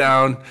 sit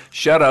down,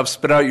 shut up,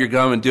 spit out your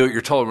gum, and do what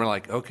you're told. And we're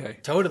like, okay.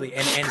 Totally.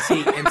 And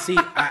see,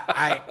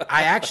 I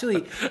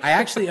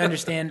actually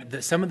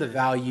understand some of the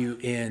value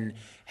in,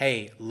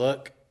 hey,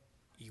 look,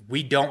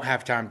 we don't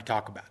have time to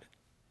talk about it.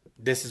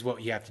 This is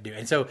what you have to do.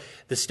 And so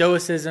the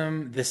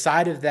stoicism, the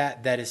side of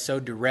that is so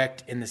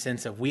direct in the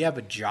sense of we have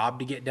a job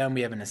to get done,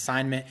 we have an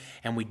assignment,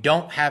 and we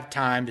don't have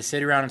time to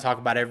sit around and talk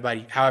about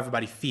how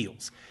everybody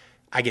feels.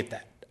 I get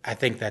that. I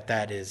think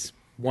that is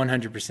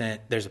 100%,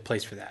 there's a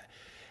place for that.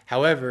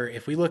 However,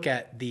 if we look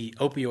at the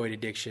opioid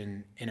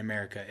addiction in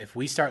America, if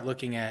we start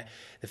looking at,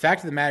 the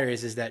fact of the matter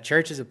is that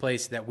church is a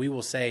place that we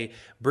will say,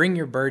 bring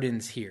your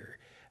burdens here.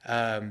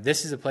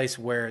 This is a place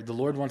where the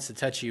Lord wants to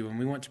touch you, and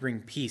we want to bring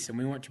peace, and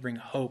we want to bring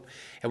hope,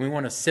 and we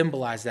want to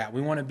symbolize that.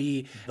 We want to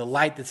be the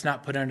light that's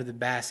not put under the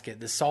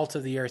basket, the salt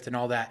of the earth, and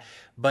all that.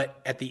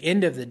 But at the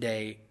end of the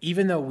day,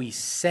 even though we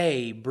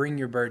say, bring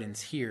your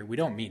burdens here, we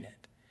don't mean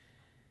it.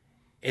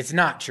 It's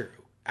not true.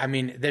 I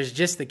mean, there's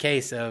just the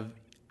case of,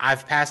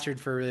 I've pastored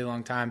for a really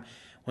long time.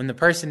 When the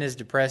person is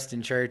depressed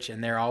in church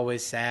and they're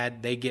always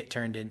sad, they get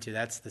turned into,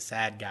 that's the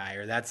sad guy,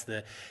 or that's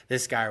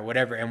this guy, or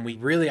whatever. And we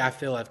really, I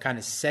feel, have kind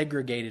of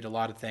segregated a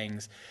lot of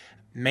things,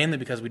 mainly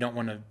because we don't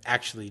want to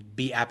actually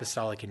be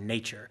apostolic in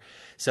nature.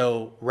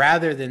 So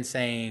rather than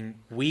saying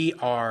we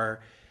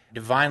are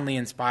divinely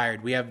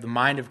inspired, we have the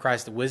mind of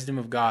Christ, the wisdom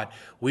of God,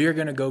 we are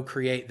going to go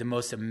create the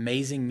most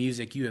amazing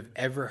music you have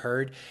ever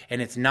heard.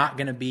 And it's not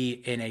going to be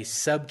in a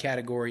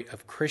subcategory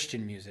of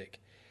Christian music.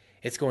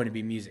 It's going to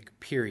be music,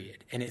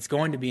 period. And it's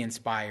going to be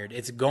inspired.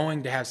 It's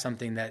going to have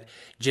something that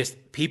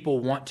just people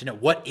want to know.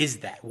 What is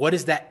that? What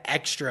is that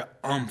extra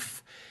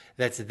oomph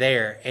that's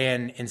there?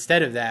 And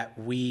instead of that,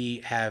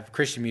 we have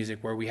Christian music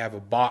where we have a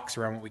box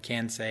around what we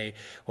can say,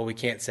 what we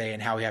can't say,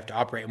 and how we have to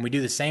operate. And we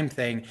do the same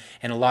thing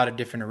in a lot of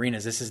different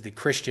arenas. This is the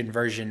Christian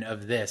version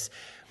of this.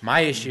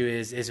 My issue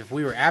is if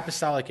we were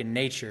apostolic in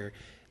nature,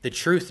 the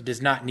truth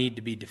does not need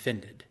to be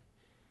defended.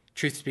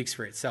 Truth speaks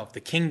for itself.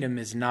 The kingdom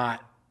is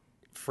not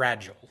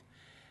fragile.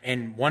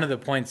 And one of the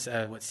points,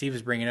 what Steve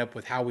was bringing up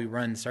with how we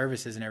run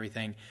services and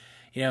everything,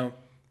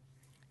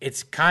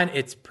 it's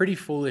pretty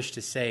foolish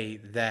to say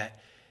that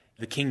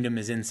the kingdom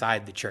is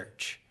inside the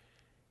church.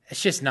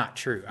 It's just not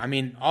true. I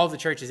mean, all the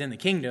church is in the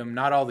kingdom,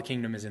 not all the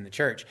kingdom is in the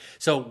church.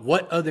 So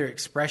what other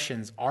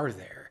expressions are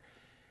there?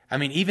 I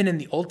mean, even in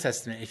the Old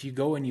Testament, if you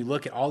go and you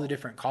look at all the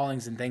different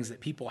callings and things that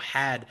people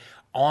had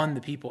on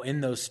the people in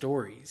those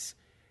stories,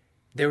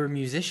 there were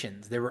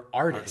musicians, there were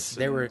artists,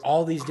 there were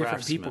all these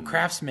different people,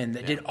 craftsmen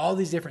that did all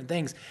these different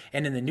things.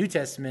 And in the New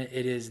Testament,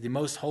 it is the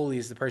most holy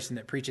is the person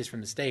that preaches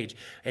from the stage.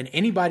 And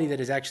anybody that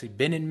has actually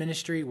been in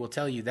ministry will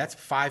tell you that's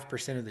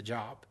 5% of the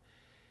job,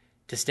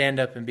 to stand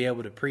up and be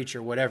able to preach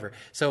or whatever.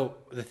 So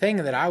the thing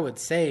that I would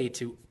say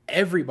to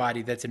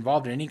everybody that's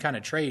involved in any kind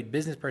of trade,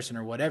 business person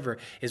or whatever,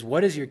 is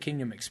what does your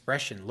kingdom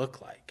expression look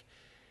like?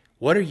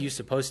 What are you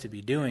supposed to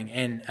be doing?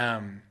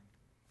 And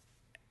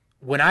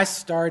when I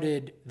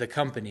started the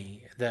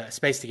company, the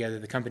Space Together,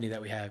 the company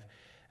that we have,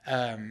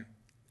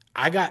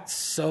 I got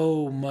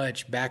so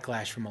much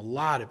backlash from a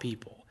lot of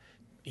people.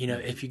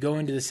 If you go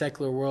into the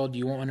secular world,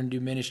 you won't want to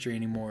do ministry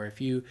anymore. If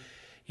you're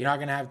not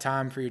going to have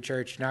time for your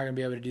church, you're not going to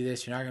be able to do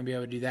this, you're not going to be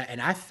able to do that.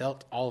 And I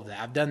felt all of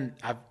that.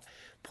 I've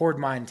poured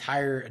my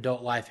entire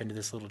adult life into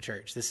this little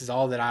church. This is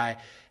all that I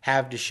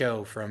have to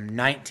show from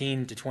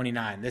 19 to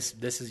 29.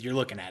 This is, you're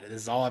looking at it.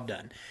 This is all I've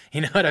done.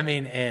 You know what I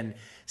mean? And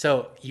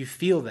so you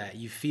feel that.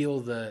 You feel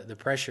the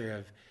pressure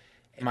of,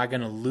 am I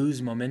going to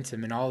lose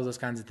momentum and all of those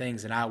kinds of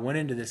things? And I went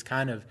into this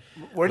kind of...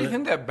 Where do you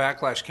think that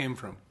backlash came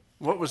from?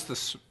 What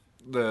was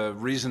the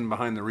reason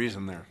behind the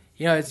reason there?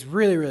 It's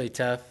really, really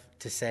tough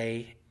to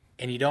say,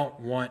 and you don't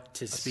want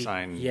to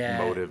assign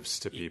motives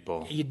to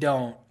people. You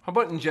don't. How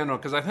about in general?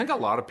 Because I think a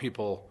lot of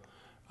people,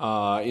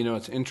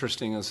 it's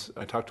interesting as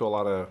I talk to a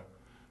lot of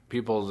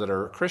people that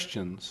are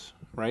Christians,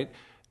 right?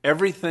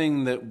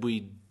 Everything that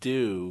we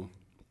do,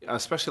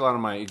 especially a lot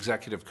of my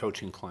executive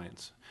coaching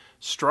clients,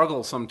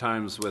 struggle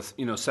sometimes with,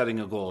 setting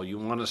a goal. You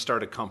want to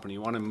start a company.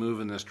 You want to move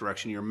in this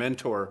direction. Your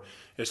mentor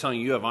is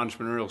telling you have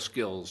entrepreneurial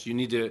skills. You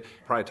need to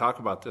probably talk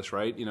about this,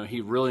 right?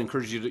 He really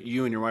encouraged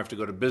you and your wife to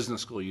go to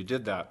business school. You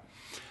did that.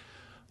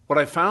 What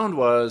I found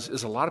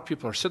is a lot of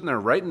people are sitting there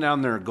writing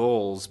down their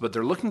goals, but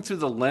they're looking through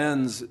the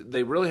lens.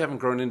 They really haven't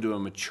grown into a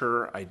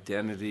mature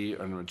identity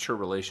or a mature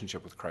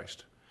relationship with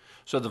Christ.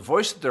 So the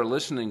voice that they're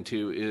listening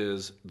to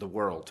is the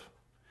world,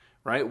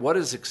 right? What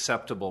is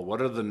acceptable?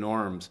 What are the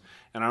norms?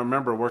 And I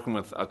remember working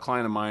with a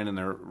client of mine, and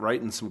they're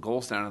writing some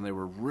goals down, and they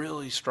were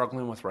really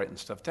struggling with writing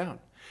stuff down.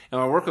 And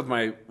I work with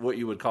what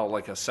you would call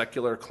like a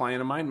secular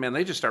client of mine, man,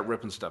 they just start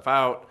ripping stuff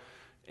out.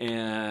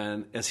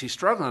 And as he's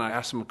struggling, I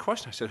asked him a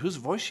question. I said, whose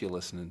voice are you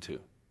listening to?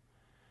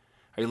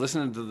 Are you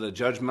listening to the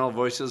judgmental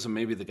voices of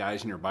maybe the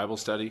guys in your Bible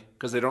study?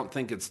 Because they don't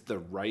think it's the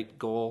right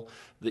goal,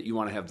 that you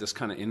want to have this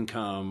kind of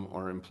income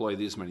or employ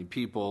these many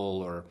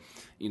people or,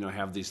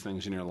 have these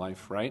things in your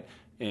life, right?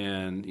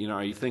 And,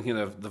 are you thinking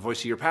of the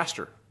voice of your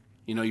pastor?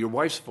 Your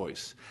wife's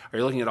voice? Are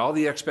you looking at all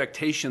the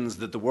expectations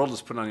that the world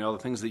has put on you, all the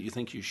things that you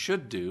think you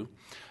should do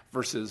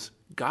versus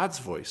God's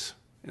voice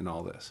in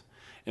all this?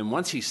 And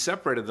once he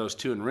separated those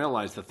two and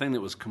realized the thing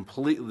that was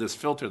completely, this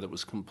filter that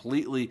was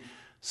completely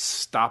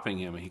stopping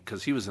him,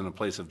 because he was in a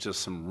place of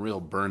just some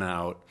real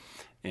burnout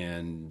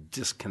and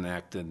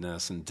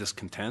disconnectedness and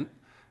discontent,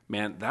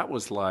 man, that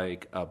was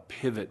like a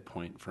pivot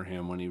point for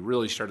him when he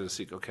really started to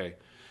seek, okay,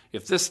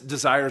 if this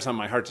desire is on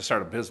my heart to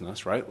start a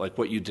business, right, like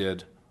what you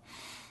did,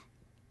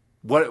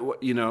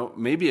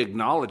 maybe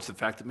acknowledge the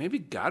fact that maybe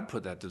God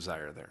put that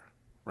desire there,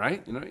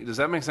 right? Does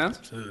that make sense?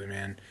 Absolutely,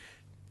 man.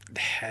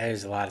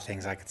 There's a lot of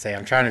things I could say.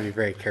 I'm trying to be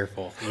very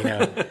careful.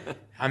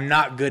 I'm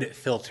not good at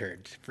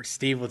filtered.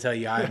 Steve will tell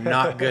you I'm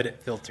not good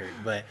at filtered,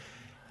 but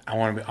I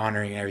want to be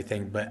honoring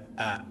everything. But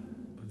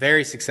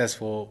very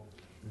successful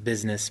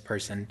business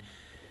person,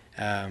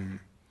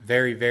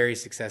 very, very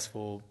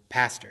successful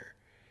pastor.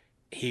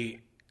 He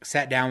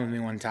sat down with me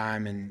one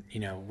time, and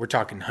we're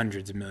talking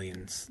hundreds of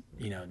millions,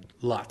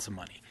 lots of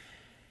money,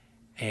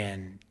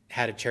 and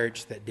had a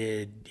church that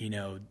did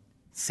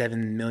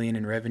 $7 million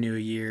in revenue a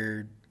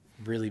year.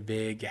 Really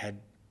big, had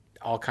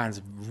all kinds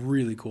of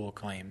really cool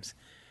claims.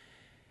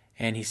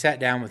 And he sat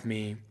down with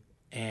me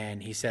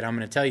and he said, I'm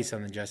going to tell you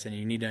something, Justin, and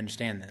you need to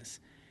understand this.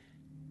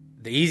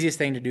 The easiest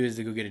thing to do is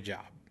to go get a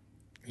job.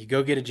 You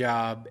go get a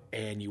job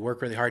and you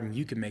work really hard, and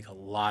you can make a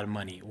lot of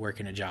money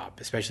working a job,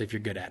 especially if you're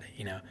good at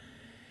it,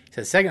 So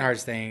the second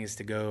hardest thing is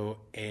to go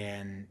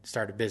and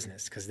start a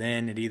business, because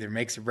then it either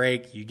makes or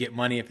break. You get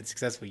money if it's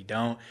successful, you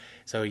don't.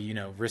 So,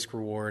 risk,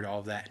 reward, all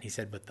of that. And he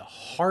said, but the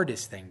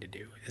hardest thing to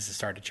do is to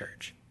start a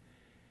church.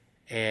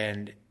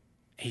 And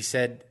he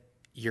said,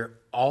 you're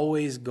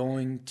always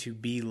going to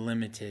be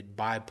limited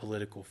by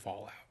political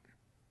fallout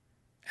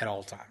at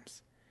all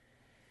times.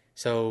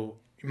 So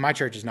my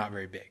church is not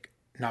very big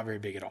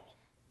at all.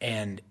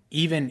 And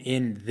even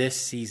in this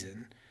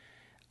season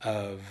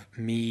of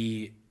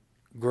me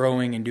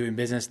growing and doing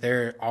business,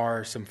 there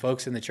are some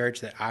folks in the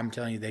church that I'm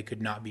telling you, they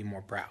could not be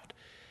more proud.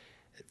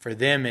 For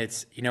them,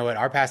 it's,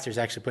 our pastor's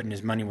actually putting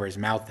his money where his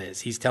mouth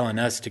is. He's telling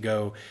us to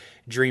go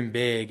dream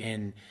big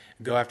and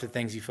go after the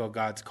things you feel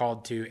God's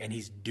called to, and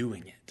he's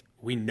doing it.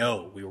 We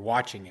know, we're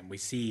watching him.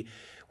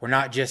 We're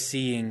not just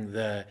seeing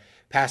the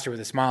pastor with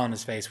a smile on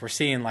his face. We're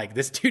seeing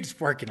this dude's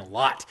working a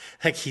lot.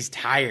 He's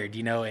tired,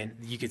 and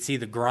you could see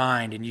the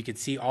grind and you could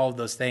see all of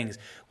those things.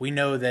 We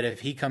know that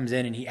if he comes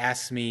in and he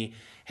asks me,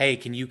 hey,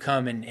 can you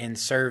come and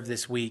serve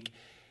this week?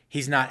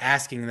 He's not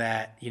asking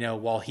that,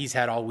 while he's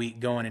had all week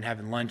going and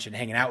having lunch and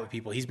hanging out with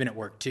people. He's been at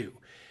work too.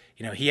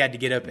 He had to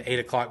get up at 8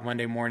 o'clock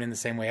Monday morning the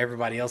same way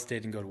everybody else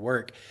did and go to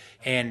work.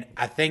 And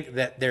I think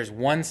that there's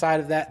one side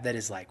of that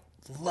is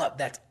love,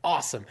 that's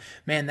awesome.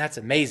 Man, that's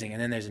amazing.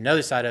 And then there's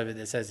another side of it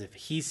that says if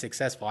he's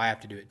successful, I have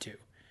to do it too.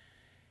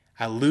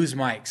 I lose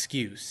my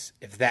excuse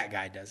if that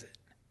guy does it.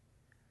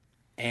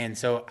 And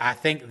so I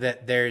think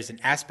that there's an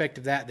aspect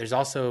of that. There's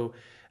also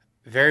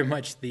very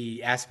much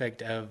the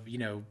aspect of,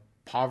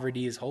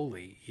 poverty is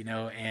holy,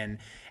 and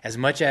as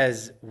much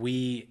as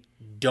we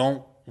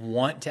don't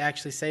want to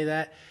actually say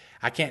that,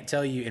 I can't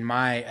tell you in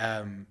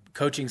my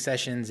coaching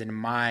sessions and in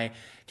my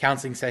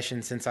counseling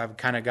sessions since I've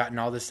kind of gotten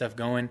all this stuff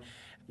going,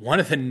 one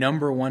of the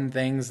number one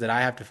things that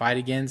I have to fight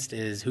against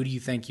is, who do you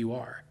think you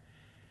are?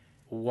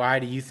 Why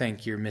do you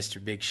think you're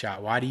Mr. Big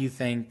Shot? Why do you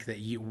think that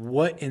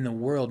what in the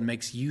world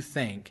makes you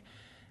think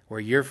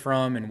where you're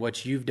from and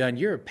what you've done?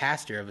 You're a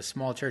pastor of a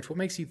small church. What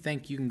makes you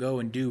think you can go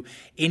and do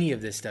any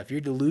of this stuff?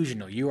 You're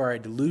delusional. You are a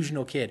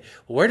delusional kid.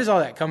 Well, where does all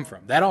that come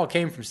from? That all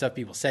came from stuff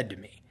people said to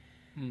me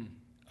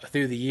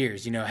through the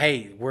years.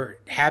 Hey, we're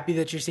happy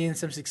that you're seeing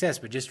some success,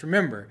 but just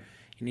remember,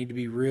 you need to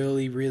be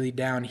really, really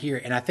down here.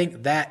 And I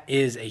think that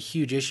is a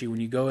huge issue when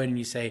you go in and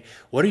you say,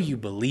 what are you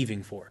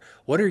believing for?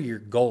 What are your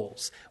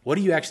goals? What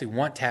do you actually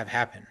want to have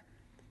happen?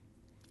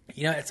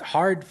 It's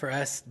hard for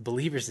us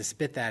believers to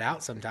spit that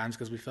out sometimes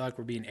because we feel like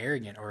we're being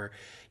arrogant or,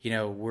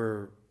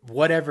 we're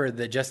whatever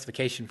the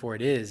justification for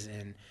it is.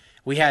 And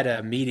we had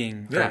a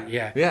meeting.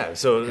 Yeah.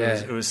 So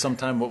it was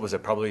sometime, what was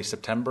it, probably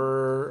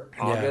September,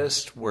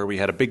 August, where we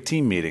had a big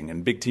team meeting.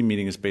 And big team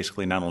meeting is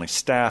basically not only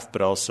staff,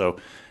 but also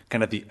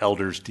kind of the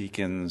elders,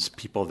 deacons,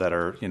 people that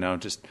are,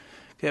 just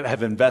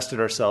have invested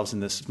ourselves in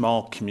this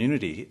small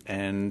community.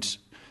 And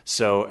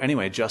so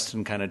anyway,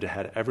 Justin kind of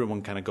had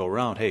everyone kind of go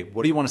around, hey,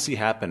 what do you want to see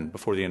happen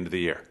before the end of the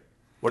year?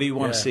 What do you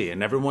want to see?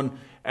 And everyone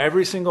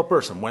Every single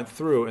person went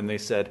through and they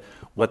said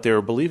what they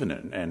were believing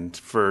in. And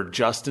for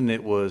Justin,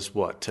 it was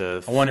what? I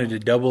wanted to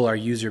double our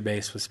user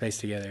base with Space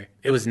Together.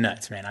 It was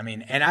nuts, man. I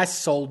mean, and I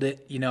sold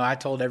it. You know, I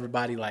told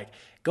everybody, like,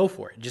 go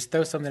for it. Just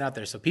throw something out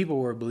there. So people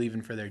were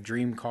believing for their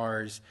dream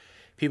cars.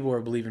 People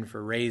were believing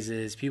for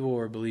raises. People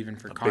were believing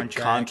for contracts.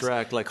 Big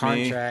contract like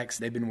contracts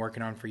they've been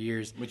working on for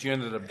years. Which you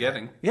ended up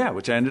getting. Yeah,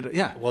 which I ended up,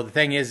 yeah. Well, the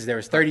thing is there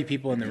was 30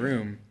 people in the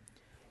room,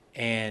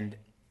 and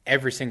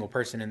every single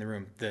person in the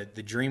room, the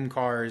dream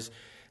cars,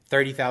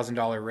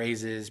 $30,000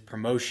 raises,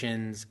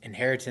 promotions,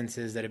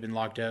 inheritances that have been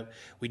locked up.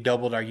 We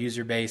doubled our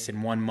user base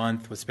in 1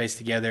 month with Space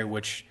Together,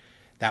 which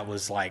that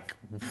was like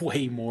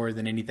way more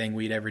than anything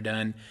we'd ever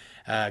done.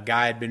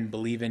 Guy had been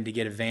believing to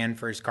get a van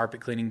for his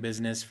carpet cleaning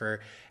business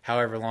for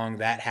however long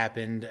that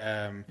happened.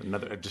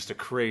 Another just a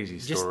crazy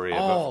story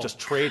of just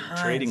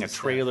trading a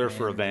trailer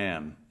for a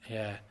van.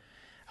 Yeah,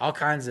 all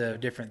kinds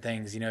of different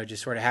things, you know,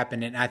 just sort of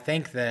happened. And I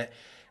think that,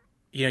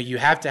 you know, you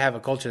have to have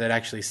a culture that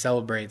actually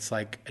celebrates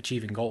like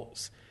achieving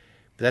goals.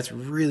 But that's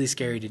really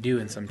scary to do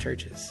in some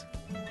churches.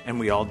 And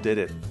we all did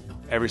it,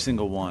 every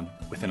single one,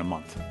 within a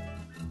month.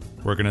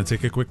 We're going to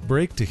take a quick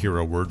break to hear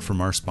a word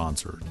from our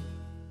sponsor.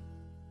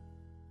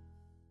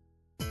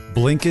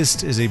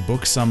 Blinkist is a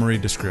book summary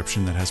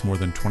description that has more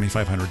than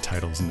 2,500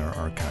 titles in their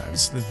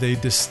archives. They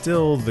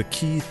distill the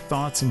key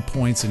thoughts and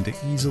points into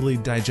easily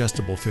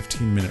digestible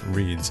 15-minute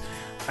reads.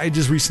 I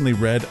just recently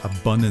read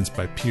Abundance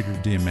by Peter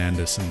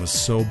Diamandis and was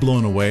so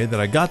blown away that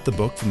I got the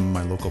book from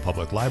my local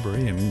public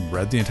library and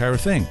read the entire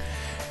thing.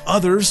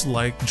 Others,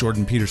 like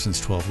Jordan Peterson's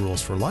 12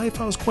 Rules for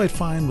Life, I was quite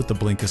fine with the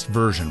Blinkist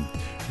version.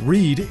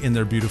 Read in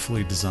their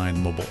beautifully designed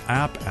mobile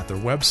app, at their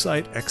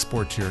website,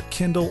 export to your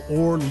Kindle,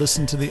 or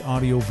listen to the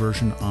audio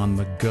version on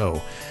the go.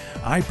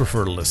 I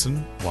prefer to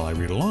listen while I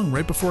read along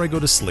right before I go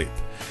to sleep.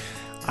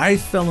 I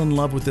fell in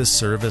love with this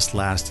service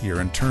last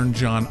year and turned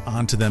John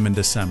onto them in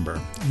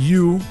December.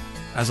 You,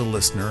 as a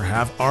listener,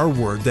 have our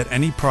word that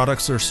any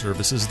products or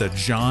services that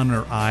John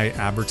or I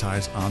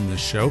advertise on this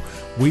show,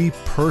 we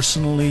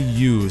personally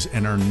use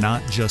and are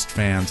not just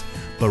fans,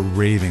 but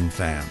raving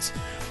fans.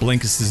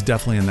 Blinkist is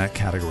definitely in that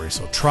category,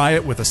 so try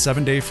it with a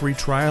 7-day free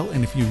trial,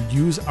 and if you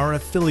use our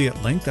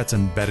affiliate link that's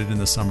embedded in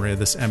the summary of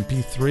this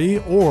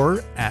MP3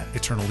 or at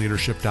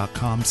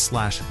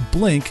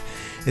eternalleadership.com/blink,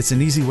 it's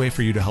an easy way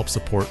for you to help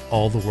support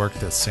all the work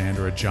that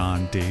Sandra,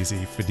 John,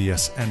 Daisy,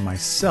 Phidias, and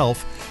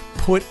myself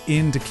put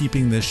into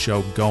keeping this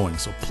show going.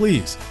 So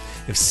please,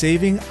 if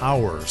saving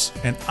hours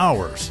and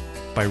hours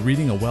by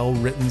reading a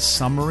well-written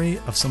summary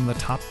of some of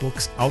the top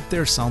books out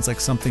there sounds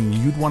like something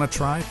you'd want to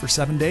try for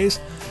 7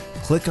 days,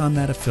 click on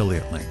that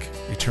affiliate link,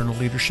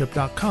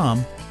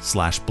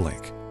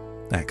 eternalleadership.com/blink.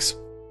 Thanks.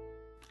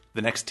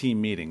 The next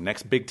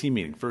big team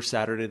meeting, first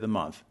Saturday of the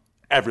month,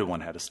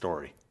 everyone had a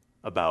story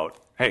about,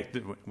 hey,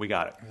 we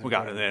got it.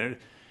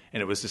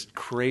 And it was just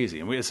crazy.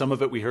 And some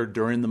of it we heard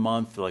during the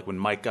month, like when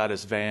Mike got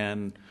his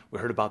van. We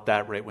heard about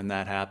that right when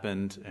that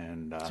happened.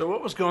 And so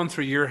what was going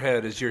through your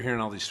head as you're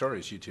hearing all these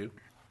stories, you two?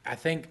 I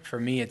think for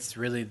me, it's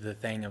really the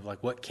thing of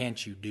like, what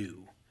can't you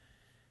do?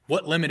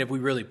 What limit have we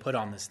really put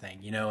on this thing,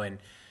 you know? And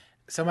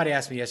somebody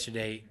asked me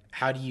yesterday,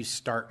 how do you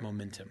start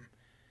momentum?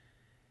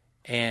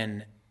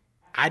 And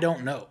I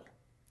don't know.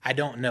 I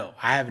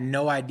have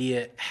no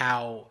idea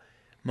how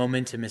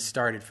momentum is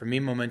started. For me,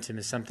 momentum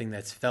is something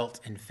that's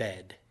felt and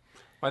fed.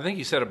 I think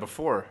you said it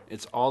before.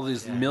 It's all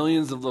these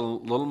millions of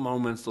little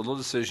moments, little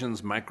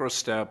decisions, micro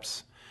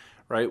steps,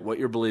 right? What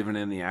you're believing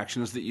in, the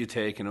actions that you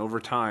take, and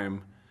over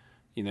time,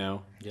 you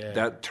know,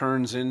 that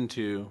turns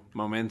into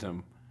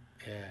momentum.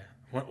 Yeah.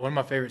 One of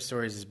my favorite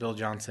stories is Bill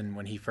Johnson.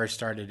 When he first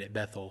started at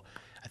Bethel,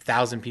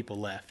 1,000 people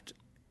left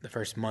the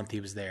first month he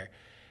was there.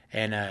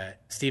 And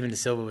Stephen De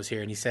Silva was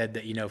here, and he said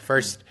that, you know,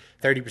 first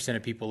 30%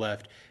 of people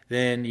left,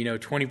 then, you know,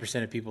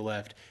 20% of people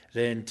left,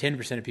 then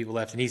 10% of people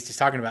left. And he's just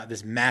talking about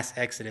this mass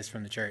exodus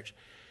from the church.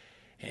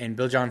 And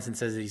Bill Johnson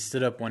says that he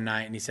stood up one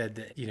night and he said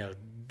that, you know,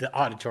 the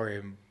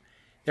auditorium,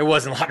 there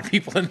wasn't a lot of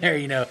people in there,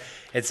 you know.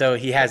 And so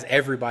he has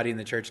everybody in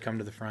the church come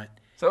to the front.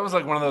 So that was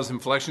like one of those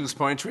inflection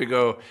points where you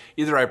go,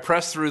 either I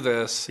press through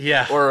this,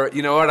 yeah, or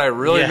you know what, I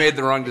really made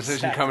the wrong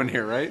decision coming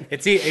here, right?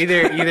 It's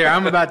either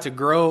I'm about to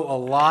grow a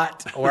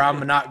lot or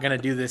I'm not going to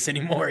do this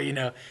anymore, you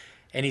know.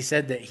 And he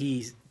said that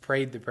he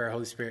prayed the prayer,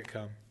 Holy Spirit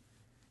come.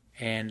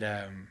 And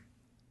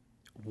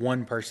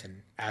one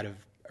person out of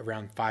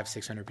around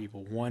 500-600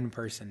 people, one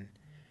person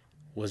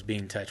was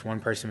being touched.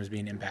 One person was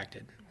being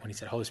impacted. When he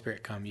said, Holy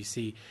Spirit come, he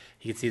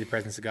could see the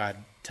presence of God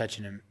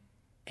touching him.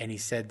 And he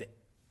said that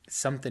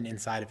something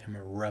inside of him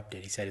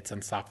erupted. He said, it's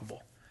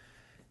unstoppable.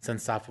 It's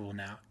unstoppable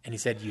now. And he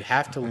said, you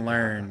have to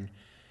learn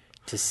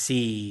to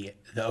see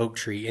the oak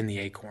tree in the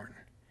acorn.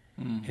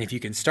 And if you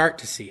can start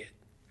to see it,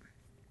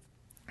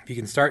 if you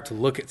can start to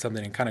look at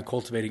something and kind of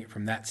cultivating it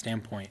from that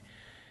standpoint,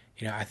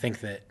 you know, I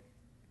think that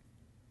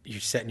you're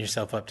setting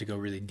yourself up to go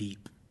really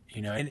deep,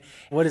 you know. And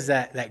what is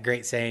that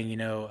great saying, you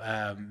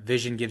know,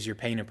 vision gives your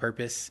pain a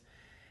purpose.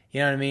 You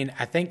know what I mean?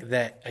 I think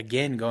that,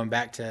 again, going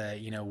back to,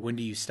 you know, when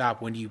do you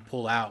stop? When do you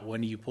pull out?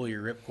 When do you pull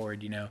your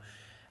ripcord? You know,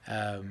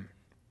 at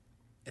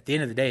the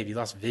end of the day, if you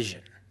lost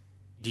vision,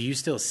 do you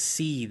still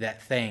see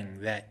that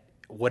thing, that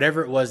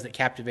whatever it was that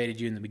captivated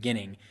you in the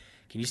beginning,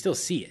 can you still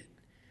see it?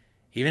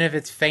 Even if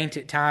it's faint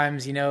at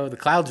times, the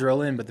clouds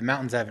roll in, but the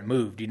mountains haven't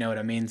moved, you know what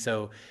I mean?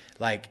 So,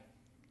 like,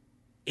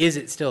 is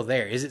it still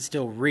there? Is it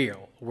still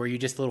real? Were you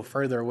just a little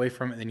further away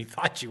from it than you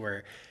thought you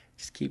were?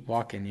 Just keep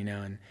walking,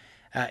 And,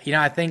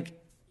 I think,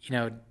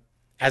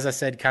 as I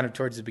said kind of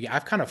towards the beginning,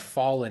 I've kind of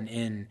fallen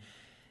in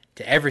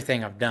to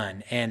everything I've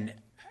done. And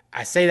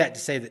I say that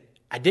to say that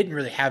I didn't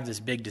really have this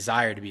big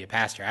desire to be a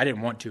pastor. I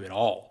didn't want to at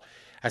all.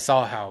 I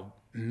saw how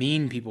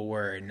mean people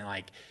were, and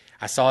I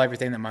saw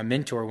everything that my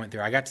mentor went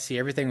through. I got to see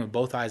everything with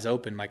both eyes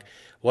open, like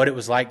what it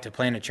was like to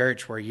plant a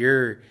church where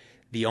you're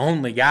the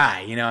only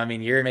guy.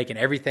 You're making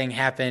everything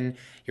happen.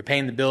 You're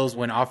paying the bills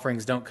when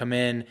offerings don't come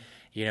in.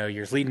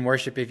 You're leading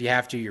worship if you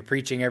have to. You're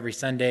preaching every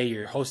Sunday.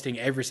 You're hosting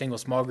every single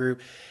small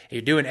group.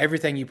 You're doing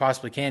everything you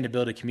possibly can to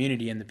build a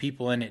community, and the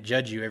people in it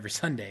judge you every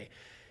Sunday.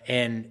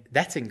 And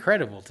that's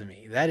incredible to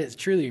me. That is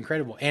truly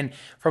incredible. And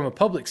from a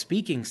public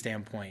speaking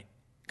standpoint,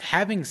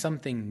 having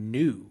something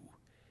new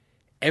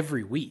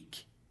every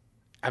week.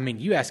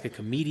 You ask a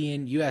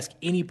comedian, you ask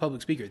any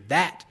public speaker,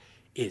 that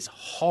is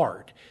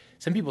hard.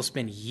 Some people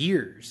spend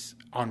years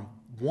on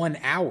 1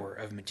 hour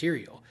of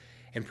material,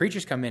 and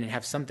preachers come in and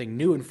have something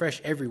new and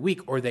fresh every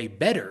week, or they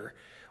better,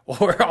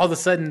 or all of a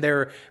sudden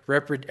they're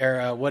repetitive,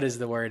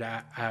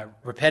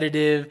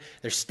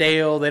 they're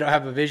stale, they don't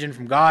have a vision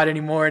from God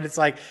anymore, and it's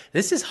like,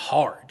 this is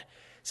hard.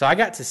 So I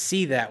got to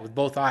see that with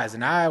both eyes,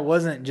 and I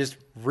wasn't just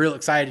real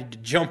excited to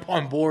jump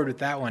on board with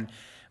that one,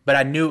 but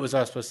I knew it was what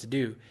I was supposed to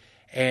do.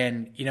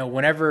 And,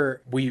 when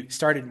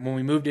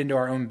we moved into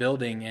our own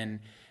building,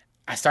 and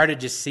I started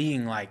just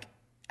seeing,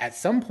 at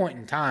some point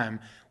in time,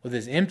 with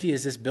as empty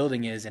as this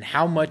building is and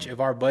how much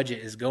of our budget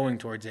is going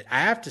towards it,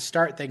 I have to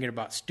start thinking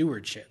about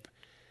stewardship.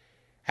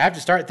 I have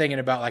to start thinking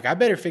about, I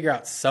better figure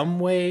out some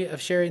way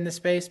of sharing this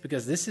space,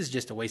 because this is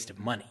just a waste of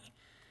money.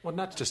 Well,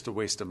 not just a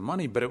waste of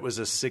money, but it was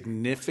a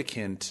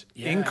significant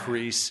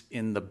increase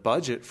in the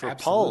budget for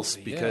Pulse,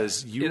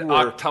 because it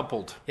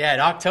octupled. Yeah, it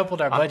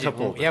octupled our budget.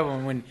 Octupled. Yeah,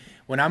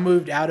 when I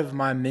moved out of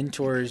my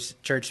mentor's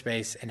church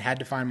space and had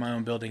to find my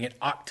own building, it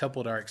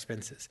octupled our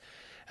expenses.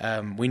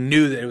 We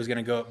knew that it was going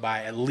to go up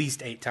by at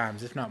least 8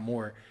 times, if not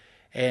more.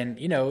 And,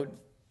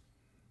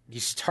 you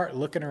start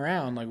looking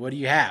around, what do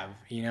you have?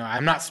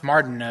 I'm not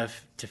smart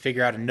enough to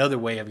figure out another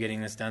way of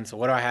getting this done, so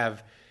what do I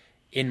have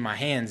in my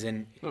hands?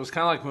 And it was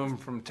kind of like moving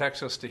from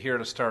Texas to here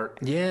to start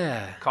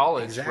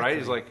college, exactly. right?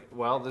 It's like,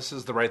 well, this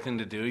is the right thing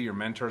to do. Your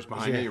mentor's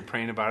behind you. You're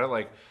praying about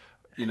it.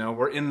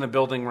 We're in the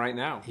building right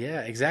now.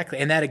 Yeah, exactly.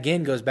 And that,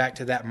 again, goes back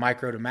to that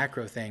micro to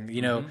macro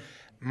thing.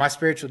 My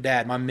spiritual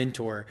dad, my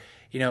mentor,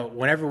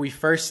 whenever we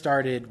first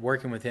started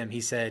working with him,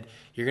 he said,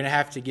 you're going to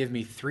have to give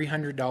me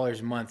 $300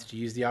 a month to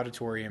use the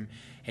auditorium,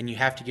 and you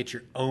have to get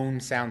your own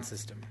sound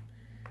system.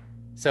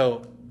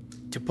 So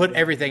to put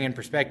everything in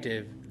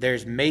perspective,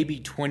 there's maybe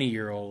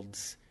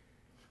 20-year-olds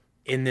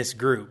in this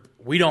group.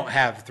 We don't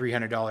have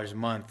 $300 a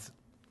month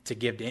to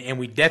give to, and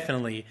we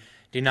definitely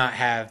do not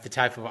have the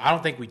type of, I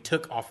don't think we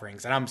took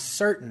offerings. And I'm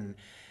certain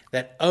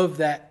that of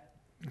that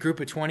group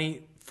of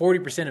 20,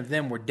 40% of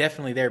them were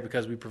definitely there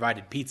because we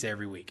provided pizza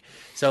every week.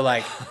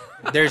 So,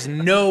 there's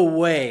no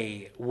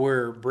way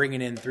we're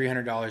bringing in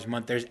 $300 a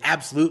month. There's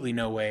absolutely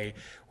no way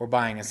we're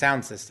buying a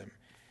sound system.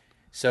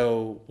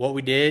 So what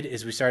we did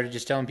is we started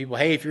just telling people,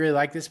 hey, if you really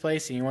like this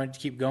place and you want it to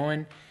keep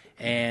going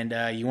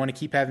and you want to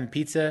keep having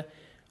pizza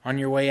on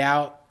your way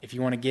out, if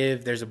you want to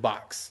give, there's a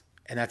box.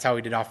 And that's how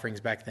we did offerings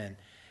back then.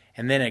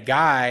 And then a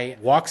guy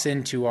walks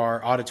into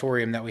our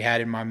auditorium that we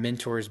had in my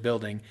mentor's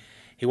building.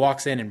 He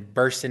walks in and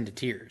bursts into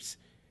tears.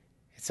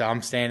 So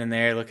I'm standing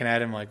there looking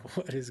at him like,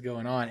 what is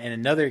going on? And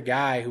another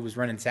guy who was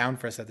running sound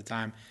for us at the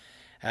time,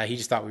 he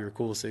just thought we were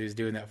cool, so he was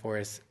doing that for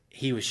us.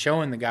 He was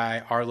showing the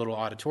guy our little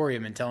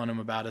auditorium and telling him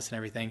about us and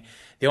everything.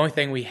 The only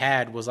thing we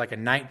had was like a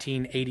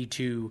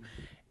 1982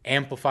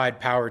 amplified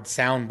powered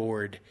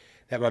soundboard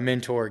that my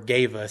mentor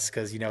gave us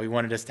because, he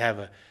wanted us to have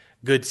a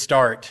good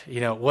start,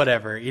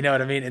 whatever, you know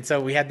what I mean? And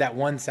so we had that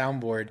one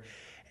soundboard,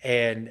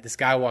 and this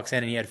guy walks in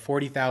and he had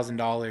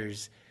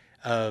 $40,000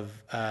 of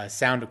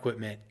sound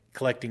equipment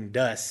collecting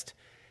dust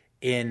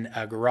in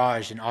a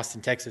garage in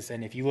Austin, Texas.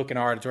 And if you look in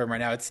our auditorium right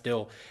now, it's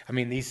still,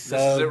 these subs.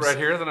 This is it right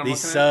here that I'm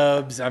these looking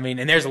subs, at?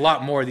 And there's a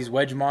lot more. These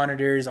wedge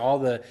monitors,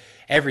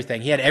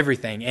 everything. He had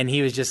everything. And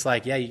he was just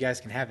like, yeah, you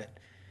guys can have it.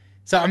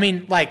 So,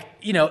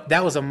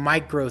 that was a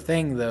micro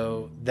thing,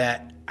 though,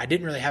 that I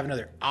didn't really have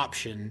another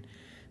option.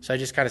 So I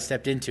just kind of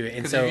stepped into it. And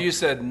because so if you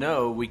said,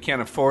 no, we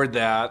can't afford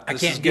that,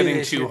 this is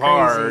getting too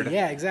hard.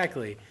 Yeah,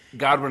 exactly.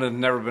 God would have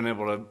never been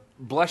able to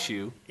bless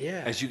you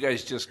Yeah. as you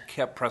guys just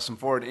kept pressing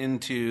forward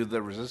into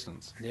the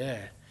resistance. Yeah.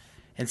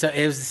 And so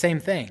it was the same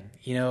thing.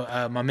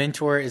 My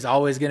mentor is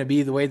always going to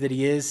be the way that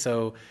he is.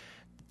 So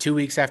 2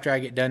 weeks after I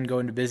get done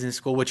going to business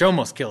school, which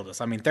almost killed us.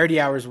 30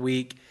 hours a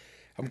week.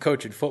 I'm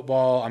coaching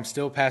football. I'm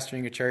still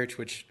pastoring a church,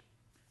 which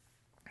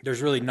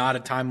there's really not a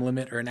time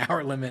limit or an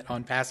hour limit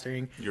on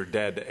pastoring. Your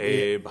dad,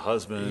 Abe,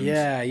 husband.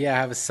 Yeah. I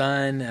have a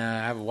son.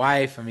 I have a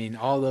wife.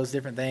 All those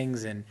different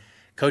things. And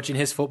coaching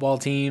his football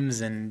teams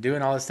and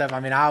doing all this stuff.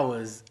 I mean, I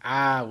was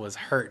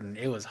hurting.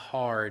 It was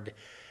hard.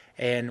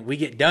 And we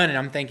get done, and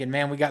I'm thinking,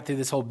 man, we got through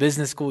this whole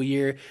business school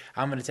year.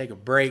 I'm going to take a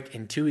break.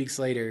 And 2 weeks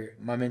later,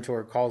 my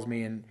mentor calls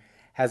me and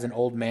has an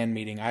old man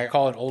meeting. I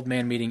call it old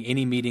man meeting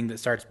any meeting that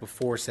starts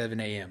before 7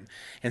 a.m.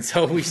 And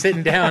so we're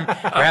sitting down,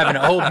 we're having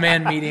an old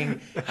man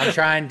meeting. I'm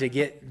trying to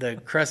get the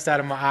crust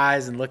out of my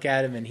eyes and look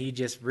at him, and he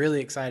just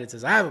really excited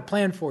says, I have a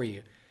plan for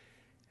you.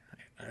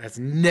 That's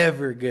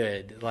never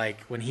good. Like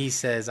when he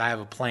says, I have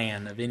a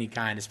plan of any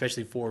kind,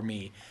 especially for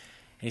me.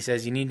 And he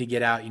says, you need to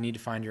get out. You need to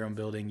find your own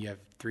building. You have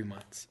 3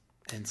 months.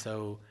 And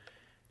so,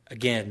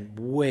 again,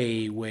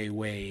 way,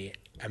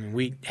 I mean,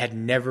 we had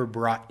never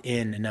brought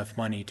in enough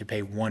money to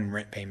pay one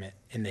rent payment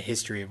in the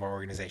history of our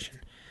organization.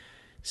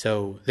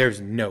 So there's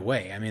no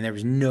way. I mean, there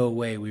was no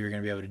way we were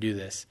going to be able to do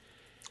this.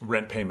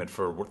 Rent payment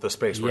for the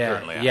space we're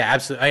currently at. Yeah,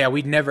 absolutely. Yeah,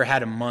 we'd never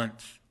had a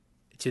month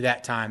to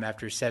that time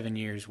after 7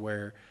 years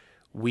where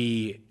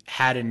we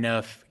had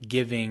enough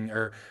giving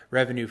or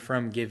revenue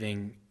from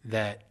giving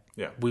that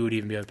we would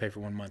even be able to pay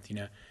for 1 month, you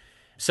know.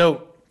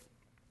 So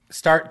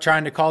start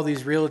trying to call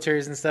these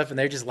realtors and stuff, and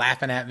they're just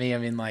laughing at me. I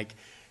mean, like,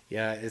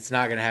 yeah, it's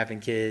not going to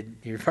happen, kid.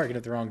 You're barking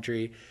at the wrong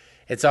tree.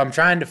 And so I'm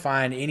trying to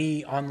find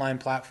any online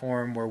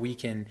platform where we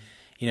can,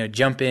 you know,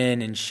 jump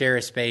in and share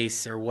a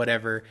space or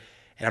whatever.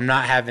 And I'm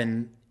not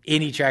having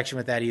any traction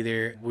with that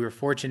either. We were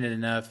fortunate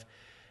enough.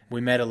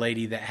 We met a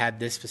lady that had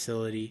this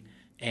facility,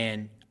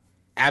 and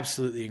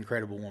absolutely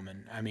incredible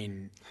woman. I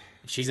mean,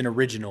 she's an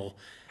original.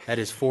 That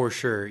is for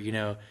sure, you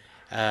know.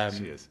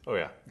 She is. Oh,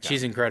 yeah.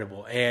 She's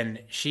incredible.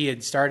 And she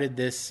had started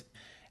this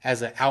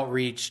as an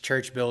outreach,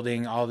 church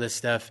building, all this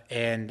stuff.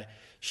 And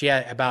she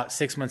had about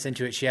 6 months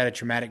into it, she had a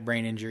traumatic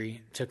brain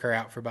injury. Took her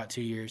out for about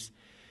 2 years.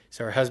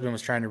 So her husband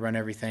was trying to run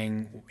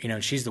everything. You know,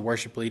 she's the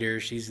worship leader.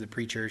 She's the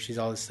preacher. She's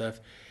all this stuff.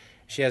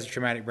 She has a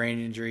traumatic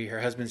brain injury.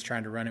 Her husband's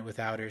trying to run it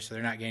without her, so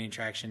they're not gaining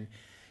traction.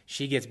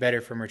 She gets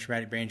better from her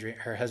traumatic brain injury.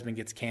 Her husband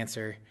gets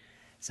cancer.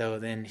 So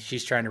then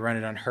she's trying to run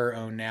it on her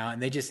own now,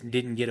 and they just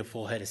didn't get a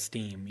full head of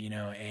steam, you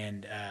know.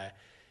 And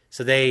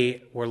so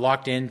they were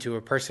locked into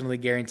a personally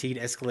guaranteed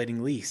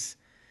escalating lease.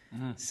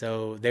 Mm-hmm.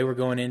 So they were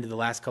going into the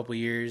last couple of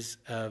years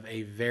of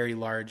a very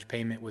large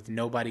payment with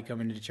nobody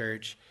coming to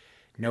church,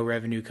 no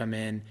revenue come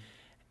in.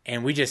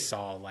 And we just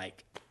saw,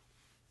 like,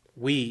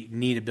 we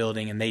need a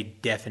building, and they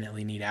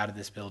definitely need out of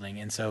this building.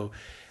 And so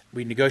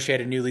we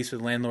negotiate a new lease with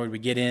the landlord. We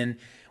get in.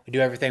 We do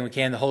everything we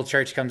can. The whole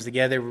church comes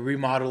together. We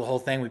remodel the whole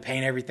thing. We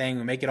paint everything.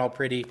 We make it all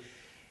pretty.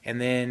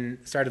 And then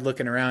started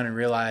looking around and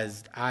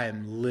realized I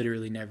am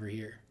literally never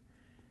here.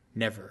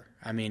 Never.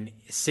 I mean,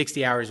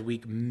 60 hours a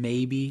week,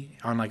 maybe,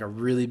 on like a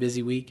really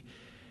busy week.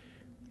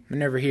 I'm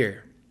never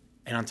here.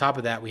 And on top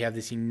of that, we have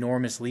this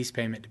enormous lease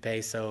payment to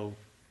pay. So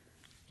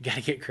you got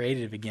to get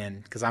creative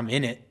again because I'm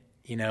in it,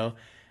 you know.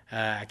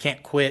 I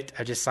can't quit.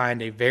 I just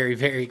signed a very,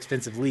 very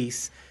expensive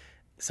lease.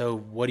 So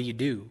what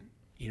do?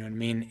 You know what I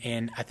mean?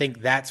 And I think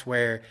that's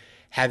where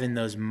having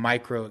those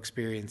micro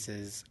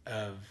experiences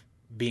of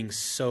being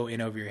so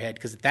in over your head,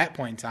 because at that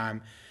point in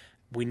time,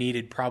 we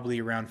needed probably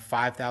around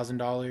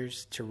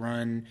 $5,000 to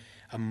run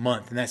a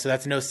month. And so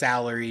that's no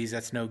salaries,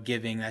 that's no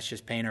giving, that's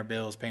just paying our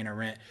bills, paying our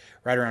rent,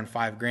 right around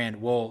 $5,000.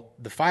 Well,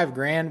 the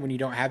 $5,000 when you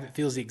don't have it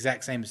feels the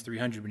exact same as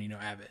 $300 when you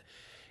don't have it.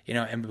 You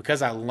know, and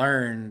because I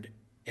learned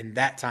in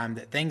that time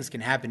that things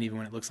can happen even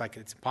when it looks like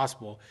it's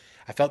impossible,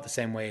 I felt the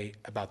same way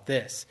about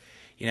this.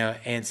 You know,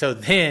 and so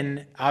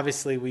then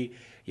obviously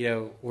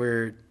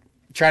we're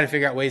trying to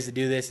figure out ways to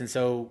do this. And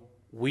so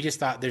we just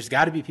thought there's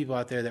got to be people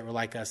out there that were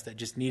like us that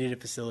just needed a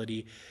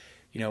facility,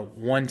 you know,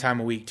 1 time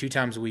a week, 2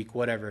 times a week,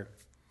 whatever.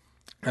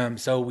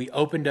 So we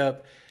opened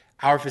up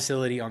our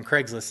facility on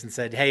Craigslist and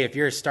said, hey, if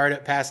you're a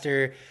startup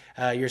pastor,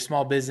 you're a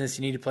small business,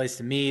 you need a place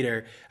to meet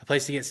or a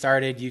place to get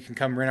started, you can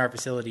come rent our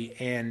facility.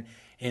 And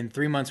in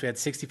 3 months, we had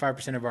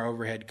 65% of our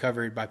overhead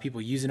covered by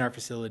people using our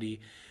facility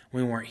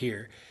when we weren't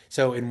here.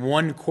 So in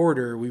 1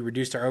 quarter, we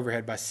reduced our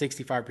overhead by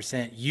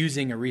 65%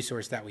 using a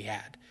resource that we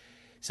had.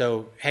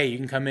 So, hey, you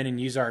can come in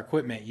and use our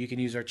equipment. You can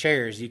use our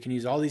chairs. You can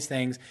use all these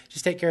things.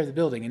 Just take care of the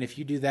building. And if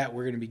you do that,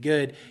 we're going to be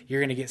good.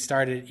 You're going to get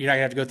started. You're not going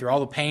to have to go through all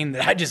the pain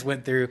that I just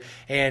went through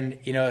and,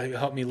 you know,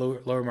 help me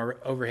lower my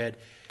overhead.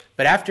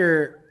 But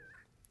after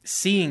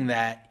seeing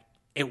that,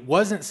 it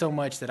wasn't so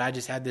much that I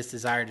just had this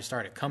desire to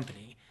start a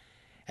company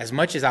as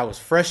much as I was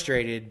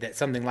frustrated that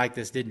something like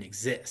this didn't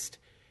exist.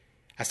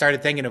 I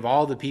started thinking of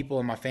all the people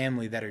in my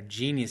family that are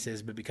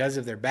geniuses, but because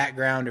of their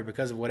background or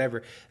because of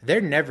whatever, they're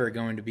never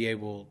going to be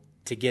able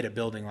to get a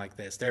building like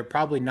this. They're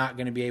probably not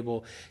going to be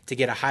able to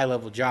get a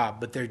high-level job,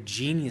 but they're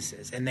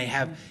geniuses, and they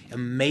have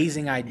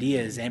amazing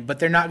ideas, but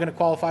they're not going to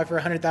qualify for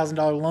a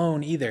 $100,000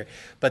 loan either,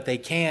 but they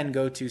can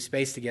go to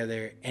Space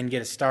Together and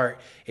get a start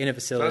in a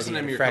facility. So that's the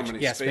name of your company,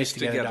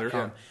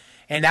 spacetogether.com. Yeah.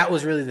 And that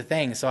was really the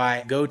thing. So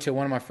I go to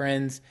one of my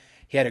friends.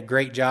 He had a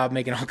great job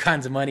making all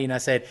kinds of money. And I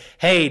said,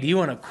 hey, do you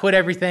want to quit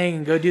everything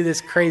and go do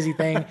this crazy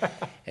thing?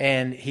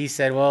 And he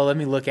said, well, let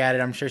me look at it.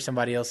 I'm sure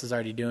somebody else is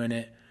already doing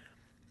it.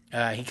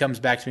 He comes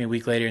back to me a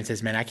week later and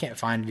says, man, I can't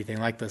find anything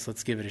like this.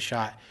 Let's give it a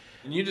shot.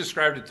 And you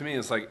described it to me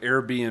as like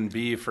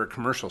Airbnb for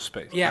commercial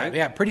space. Yeah, right?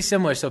 yeah, pretty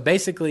similar. So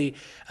basically,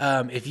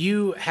 if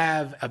you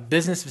have a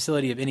business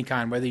facility of any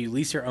kind, whether you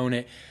lease or own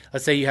it,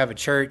 let's say you have a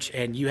church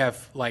and you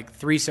have like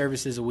 3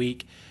 services a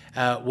week.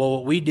 Well,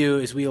 what we do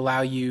is we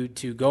allow you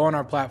to go on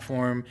our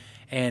platform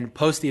and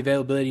post the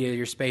availability of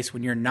your space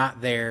when you're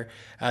not there,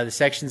 the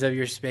sections of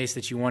your space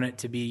that you want it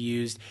to be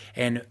used.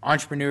 And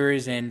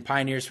entrepreneurs and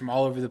pioneers from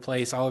all over the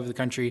place, all over the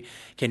country,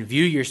 can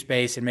view your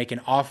space and make an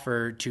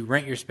offer to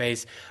rent your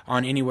space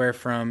on anywhere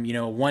from,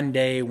 1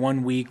 day,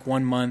 1 week,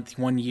 1 month,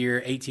 1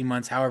 year, 18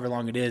 months, however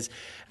long it is,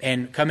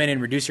 and come in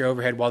and reduce your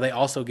overhead while they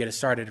also get a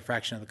start at a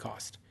fraction of the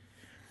cost.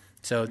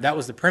 So that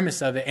was the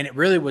premise of it. And it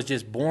really was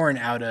just born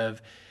out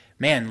of,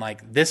 man,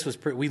 like this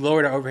was, we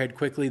lowered our overhead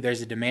quickly.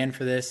 There's a demand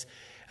for this.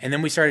 And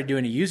then we started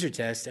doing a user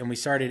test, and we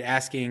started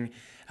asking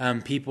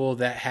people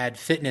that had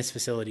fitness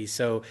facilities,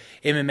 so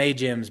MMA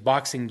gyms,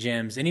 boxing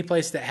gyms, any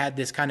place that had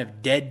this kind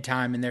of dead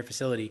time in their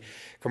facility,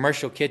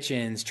 commercial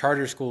kitchens,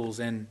 charter schools.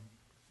 And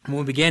when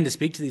we began to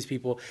speak to these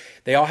people,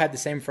 they all had the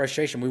same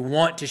frustration. We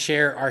want to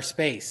share our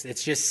space.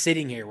 It's just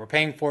sitting here. We're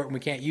paying for it, and we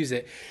can't use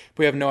it.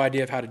 We have no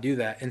idea of how to do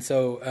that. And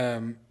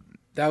so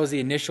that was the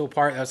initial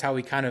part. That was how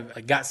we kind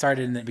of got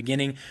started in the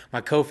beginning. My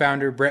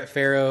co-founder, Brett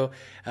Farrow,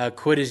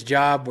 quit his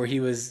job where he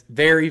was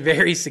very,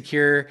 very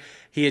secure.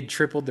 He had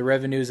tripled the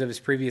revenues of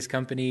his previous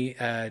company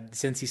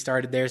since he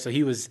started there. So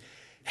he was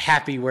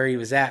happy where he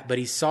was at, but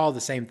he saw the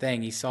same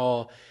thing. He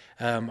saw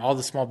all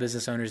the small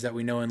business owners that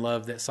we know and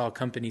love that saw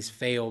companies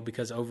fail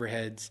because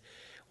overheads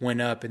went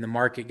up and the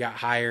market got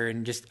higher,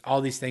 and just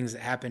all these things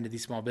that happened to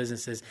these small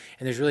businesses.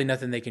 And there's really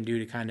nothing they can do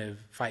to kind of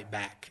fight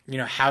back.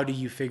 How do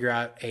you figure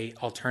out a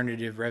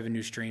alternative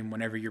revenue stream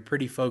whenever you're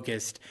pretty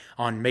focused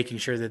on making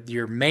sure that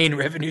your main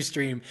revenue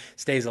stream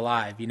stays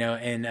alive,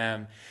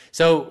 And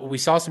so we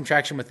saw some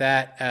traction with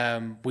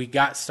that. We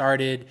got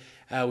started.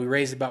 We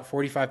raised about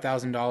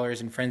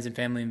 $45,000 in friends and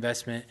family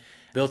investment.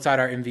 Built out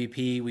our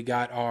MVP. We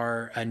got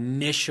our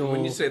initial.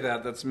 When you say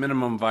that, that's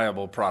minimum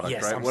viable product,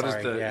 yes, right? I'm what sorry.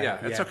 is the?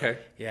 Yeah, it's okay.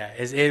 Yeah,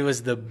 it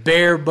was the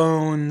bare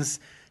bones.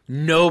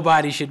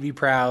 Nobody should be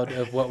proud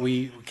of what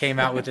we came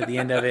out with at the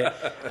end of it,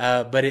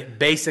 but it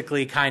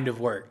basically kind of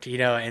worked,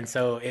 And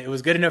so it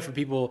was good enough for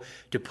people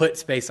to put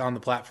space on the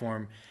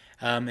platform.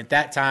 At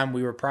that time,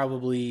 we were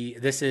probably.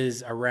 This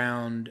is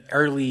around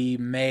early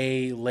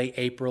May, late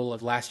April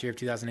of last year of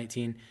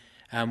 2018.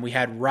 We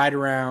had right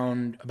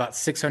around about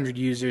 600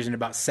 users and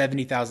about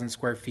 70,000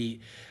 square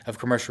feet of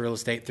commercial real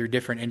estate through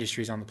different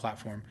industries on the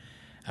platform.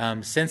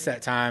 Since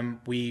that time,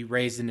 we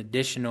raised an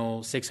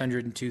additional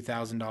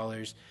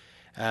 $602,000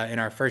 in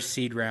our first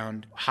seed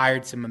round,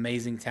 hired some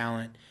amazing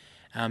talent.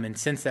 And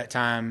since that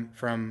time,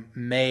 from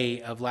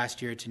May of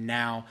last year to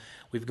now,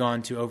 we've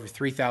gone to over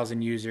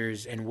 3,000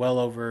 users and well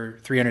over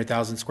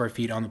 300,000 square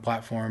feet on the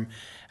platform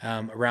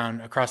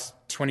across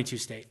 22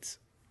 states.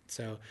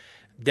 So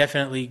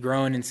definitely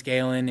growing and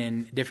scaling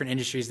in different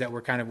industries that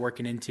we're kind of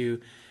working into.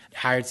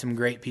 Hired some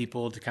great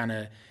people to kind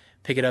of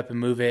pick it up and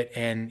move it.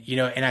 And,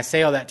 and I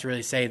say all that to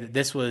really say that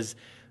this was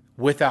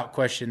without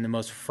question the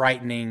most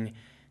frightening,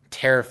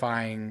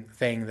 terrifying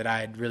thing that I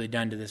had really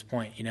done to this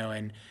point,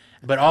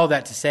 but all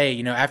that to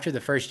say, after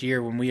the first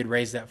year when we had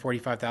raised that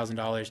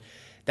 $45,000,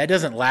 that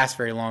doesn't last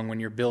very long when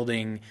you're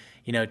building,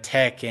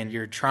 tech and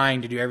you're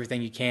trying to do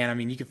everything you can. I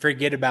mean, you can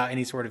forget about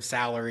any sort of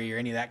salary or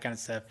any of that kind of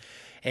stuff.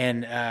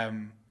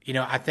 And,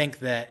 I think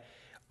that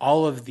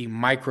all of the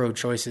micro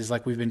choices,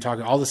 like we've been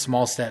talking, all the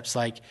small steps,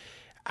 like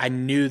I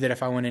knew that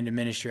if I went into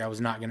ministry, I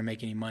was not going to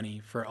make any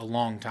money for a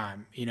long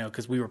time,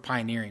 because we were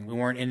pioneering. We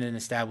weren't in an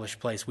established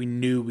place. We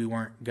knew we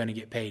weren't going to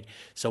get paid.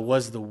 So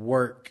was the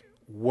work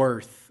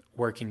worth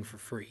working for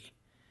free?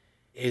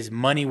 Is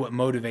money what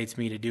motivates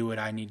me to do what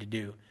I need to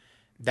do?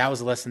 That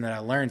was a lesson that I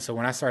learned. So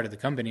when I started the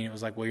company, it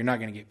was like, well, you're not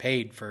going to get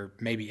paid for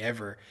maybe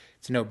ever.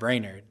 It's a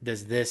no-brainer.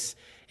 Does this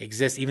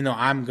exist? Even though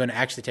I'm going to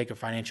actually take a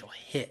financial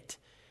hit,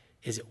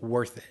 is it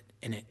worth it?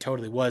 And it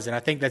totally was. And I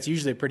think that's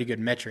usually a pretty good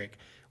metric.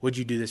 Would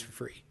you do this for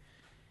free?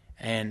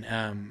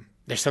 And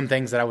there's some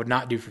things that I would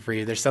not do for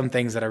free. There's some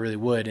things that I really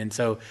would. And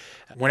so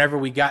whenever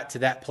we got to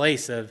that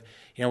place of,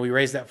 we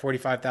raised that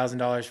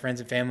 $45,000, friends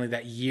and family,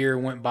 that year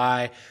went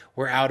by,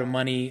 we're out of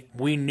money.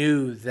 We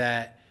knew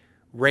that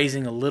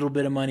raising a little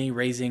bit of money,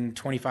 raising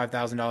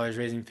 $25,000,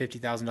 raising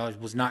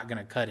 $50,000 was not going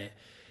to cut it.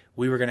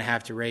 We were going to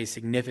have to raise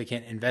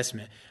significant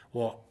investment.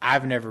 Well,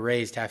 I've never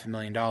raised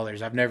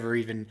 $500,000. I've never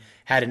even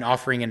had an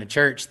offering in a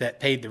church that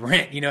paid the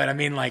rent. You know what I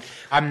mean? Like,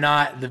 I'm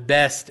not the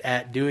best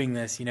at doing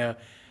this,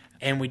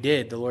 and we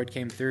did. The Lord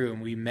came through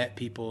and we met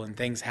people and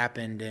things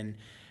happened.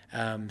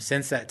 And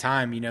since that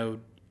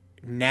time,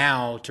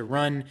 now to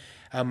run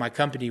my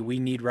company, we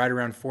need right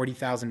around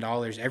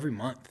 $40,000 every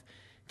month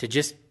to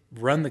just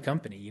run the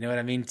company, you know what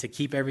I mean, to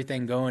keep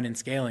everything going and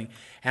scaling.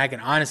 And I can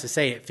honestly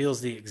say it feels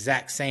the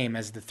exact same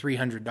as the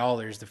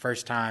 $300 the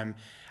first time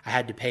I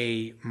had to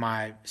pay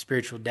my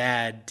spiritual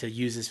dad to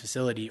use this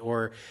facility,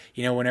 or,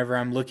 you know, whenever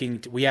I'm looking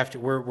to,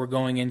 we're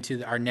going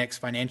into our next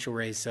financial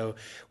raise. So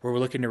we're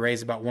looking to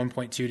raise about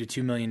 1.2 to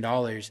 $2 million.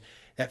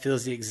 That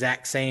feels the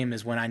exact same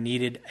as when I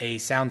needed a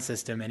sound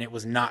system and it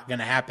was not going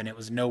to happen. It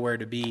was nowhere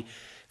to be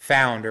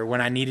found, or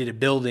when I needed a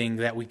building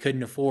that we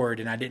couldn't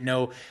afford and I didn't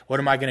know what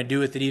am I going to do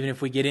with it even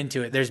if we get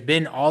into it. There's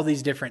been all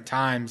these different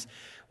times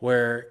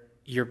where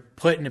you're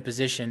put in a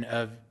position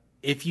of,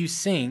 if you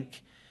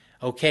sink,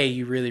 okay,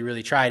 you really,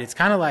 really tried. It's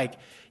kind of like,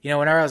 you know,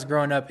 whenever I was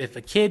growing up, if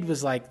a kid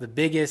was like the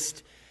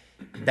biggest,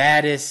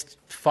 baddest,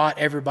 fought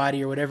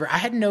everybody or whatever, I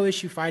had no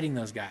issue fighting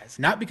those guys.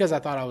 Not because I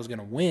thought I was going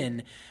to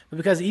win, but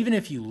because even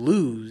if you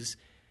lose,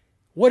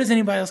 what is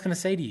anybody else going to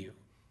say to you?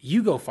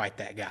 You go fight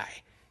that guy.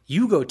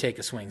 You go take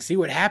a swing, see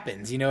what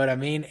happens, you know what I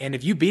mean? And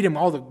if you beat him,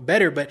 all the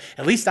better, but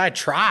at least I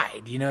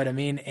tried, you know what I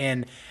mean?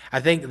 And I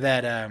think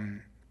that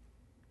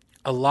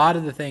a lot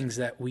of the things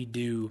that we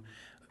do,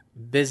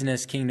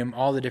 business, kingdom,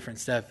 all the different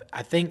stuff,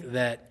 I think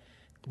that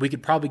we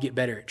could probably get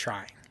better at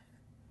trying.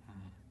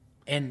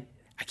 And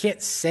I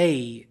can't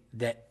say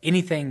that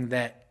anything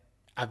that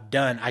I've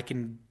done, I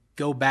can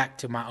go back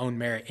to my own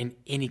merit in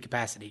any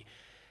capacity.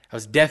 I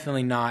was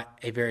definitely not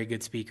a very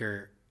good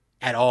speaker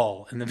at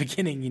all in the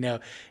beginning. You know,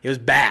 it was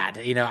bad.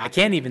 You know, I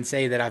can't even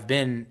say that I've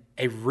been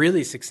a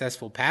really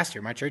successful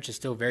pastor. My church is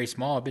still very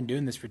small. I've been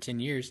doing this for 10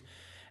 years,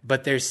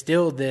 but there's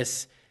still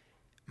this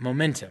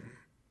momentum.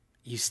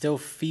 You still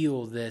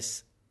feel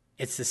this.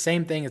 It's the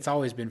same thing it's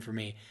always been for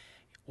me.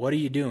 What are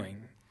you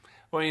doing?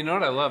 Well, you know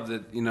what I love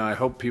that, you know, I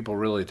hope people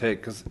really take,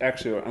 because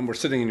actually we're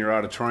sitting in your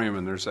auditorium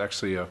and there's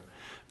actually a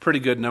pretty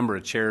good number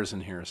of chairs in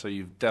here, so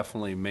you've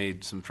definitely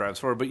made some strides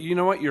forward. But you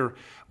know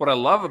what I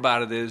love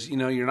about it is, you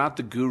know, you're not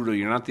the guru,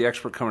 you're not the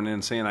expert coming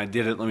in saying, I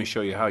did it, let me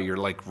show you how. You're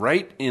like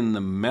right in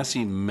the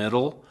messy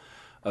middle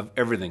of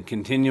everything,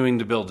 continuing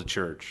to build a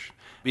church,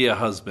 be a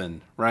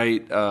husband,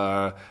 right?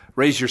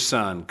 Raise your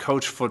son,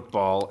 coach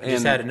football. I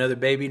just had another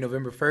baby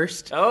November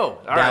 1st.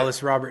 Oh, all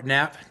Dallas Robert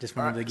Knapp. Just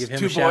wanted to give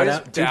him a shout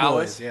out. Two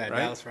boys, yeah, right?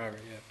 Dallas Robert,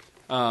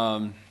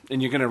 yeah.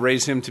 And you're going to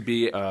raise him to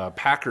be a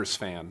Packers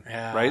fan,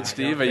 Yeah, right,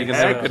 Steve? Are you going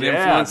to have a good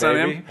influence on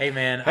him? Hey,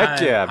 man,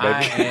 Heck yeah,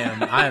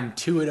 baby. I am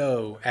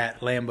 2-0 at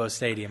Lambeau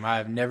Stadium. I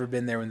have never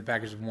been there when the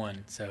Packers have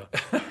won. So,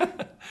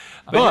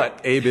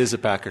 But Abe is a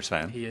Packers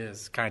fan. he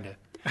is kind of.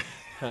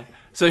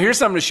 So here's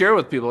something to share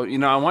with people. You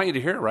know, I want you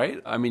to hear it,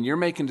 right? I mean, you're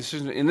making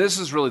decisions, and this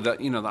is really the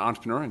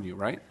entrepreneur in you,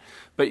 right?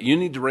 But you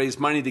need to raise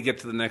money to get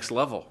to the next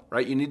level,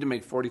 right? You need to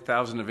make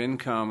 $40,000 of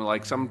income,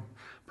 like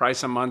probably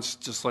some months,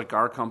 just like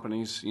our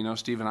companies. You know,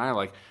 Steve and I,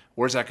 like,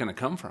 where's that going to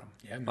come from?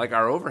 Yeah, man. Like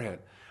our overhead,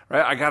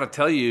 right? I got to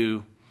tell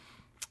you,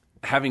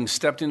 having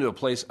stepped into a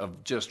place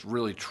of just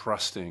really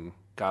trusting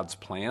God's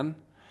plan,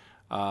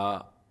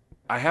 I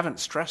haven't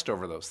stressed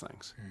over those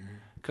things.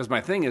 Because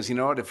my thing is, you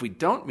know what, if we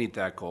don't meet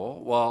that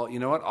goal, well, you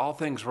know what, all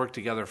things work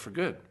together for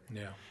good.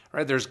 Yeah.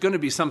 Right? There's going to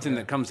be something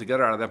that comes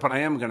together out of that, but I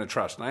am going to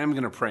trust, and I am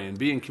going to pray and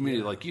be in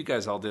community like you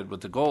guys all did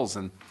with the goals.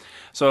 And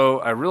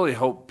so I really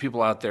hope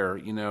people out there,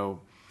 you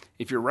know,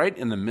 if you're right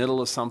in the middle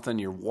of something,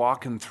 you're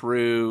walking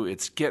through,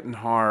 it's getting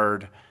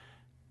hard,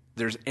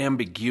 there's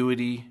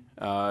ambiguity,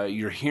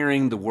 you're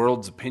hearing the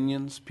world's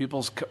opinions,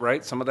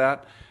 right, some of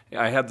that.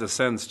 I had the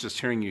sense,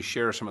 just hearing you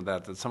share some of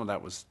that some of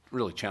that was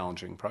really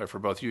challenging, probably for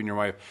both you and your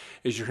wife,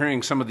 is you're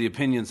hearing some of the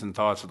opinions and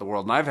thoughts of the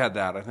world. And I've had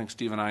that. I think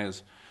Steve and I,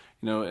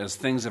 as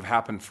things have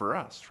happened for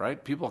us,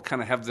 right? People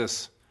kind of have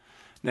this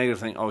negative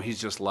thing, oh,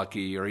 he's just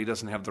lucky, or he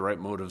doesn't have the right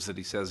motives that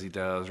he says he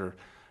does. And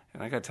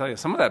I got to tell you,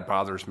 some of that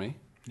bothers me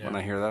when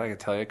I hear that. I got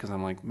to tell you, because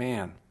I'm like,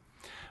 man,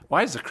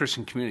 why is the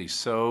Christian community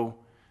so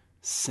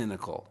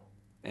cynical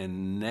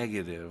and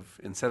negative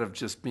instead of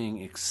just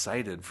being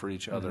excited for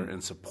each other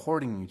and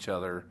supporting each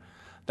other?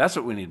 That's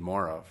what we need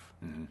more of,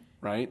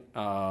 right?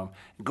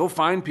 Go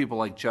find people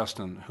like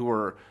Justin who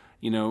are,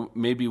 you know,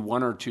 maybe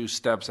one or two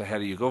steps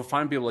ahead of you. Go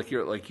find people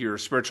like your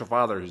spiritual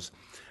father who's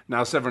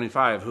now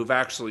 75, who've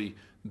actually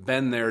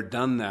been there,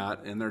 done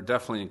that, and they're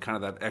definitely in kind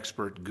of that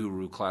expert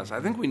guru class. I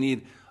think we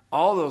need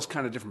all those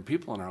kind of different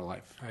people in our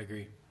life. I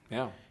agree.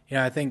 Yeah. You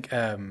know, I think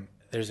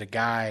there's a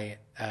guy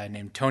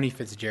named Tony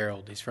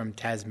Fitzgerald. He's from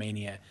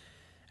Tasmania.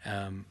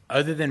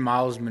 Other than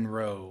Miles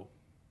Monroe,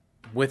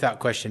 without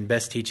question,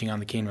 best teaching on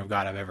the kingdom of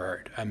God I've ever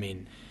heard. I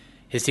mean,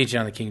 his teaching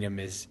on the kingdom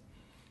is,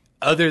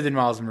 other than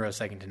Miles Monroe,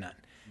 second to none.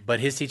 But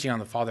his teaching on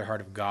the Father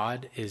Heart of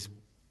God is,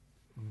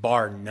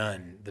 bar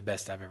none, the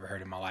best I've ever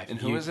heard in my life. And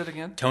who is it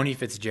again? Tony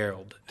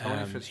Fitzgerald.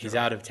 Fitzgerald. He's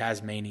out of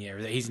Tasmania.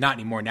 He's not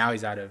anymore. Now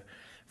he's out of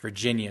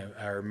Virginia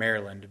or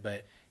Maryland,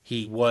 but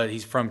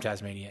he's from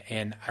Tasmania.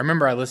 And I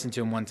remember I listened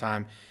to him one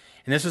time,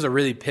 and this was a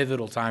really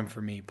pivotal time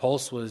for me.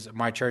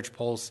 My church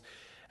Pulse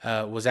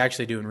was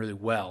actually doing really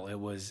well. It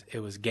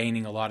was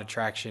gaining a lot of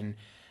traction,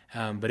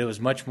 but it was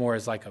much more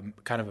as like a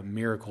kind of a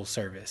miracle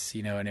service,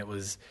 you know, and it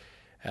was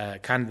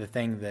kind of the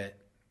thing that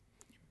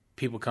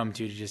people come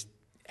to just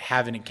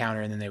have an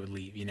encounter and then they would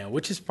leave, you know,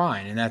 which is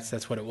fine, and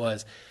that's what it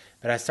was.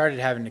 But I started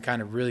having to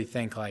kind of really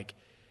think, like,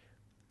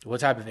 what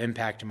type of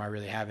impact am I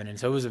really having? And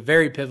so it was a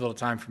very pivotal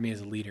time for me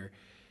as a leader.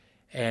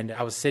 And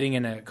I was sitting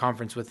in a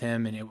conference with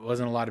him, and it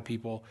wasn't a lot of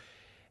people.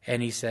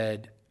 And he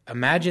said,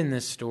 imagine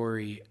this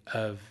story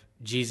of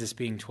Jesus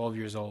being 12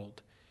 years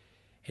old,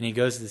 and he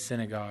goes to the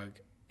synagogue,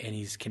 and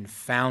he's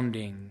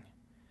confounding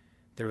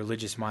the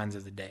religious minds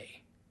of the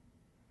day.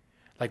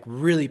 Like,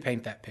 really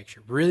paint that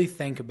picture. Really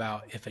think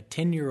about if a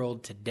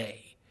 10-year-old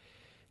today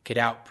could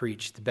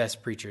out-preach the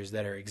best preachers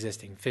that are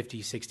existing,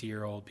 50,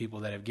 60-year-old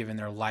people that have given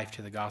their life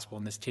to the gospel,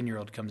 and this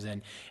 10-year-old comes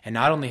in and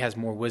not only has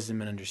more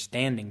wisdom and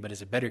understanding, but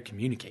is a better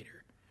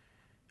communicator.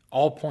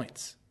 All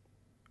points.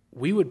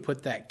 We would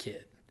put that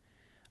kid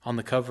on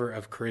the cover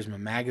of Charisma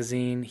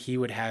magazine. He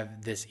would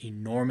have this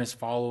enormous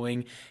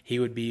following. He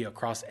would be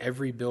across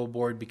every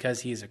billboard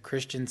because he is a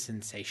Christian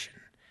sensation.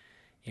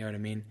 You know what I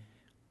mean?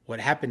 What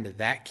happened to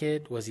that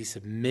kid was he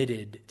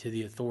submitted to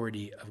the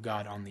authority of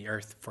God on the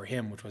earth for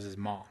him, which was his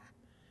mom.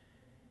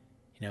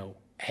 You know,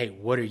 hey,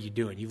 what are you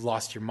doing? You've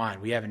lost your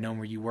mind. We haven't known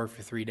where you were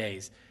for 3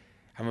 days.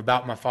 I'm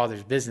about my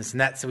Father's business.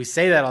 And so we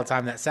say that all the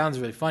time. That sounds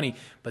really funny.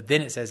 But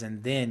then it says,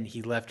 and then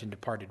he left and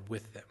departed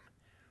with them.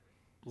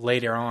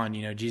 Later on,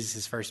 you know,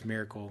 Jesus' first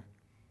miracle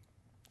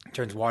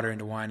turns water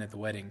into wine at the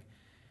wedding.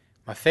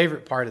 My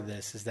favorite part of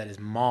this is that his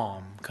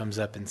mom comes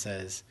up and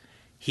says,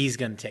 he's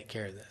going to take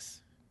care of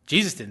this.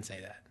 Jesus didn't say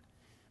that.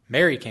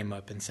 Mary came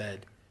up and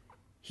said,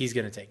 he's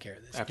going to take care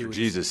of this. After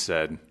Jesus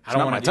said, I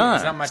don't want to do this.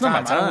 It's not my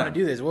time. I don't want to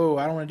do this. Whoa,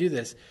 I don't want to do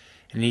this.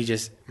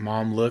 And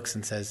mom looks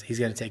and says, he's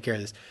going to take care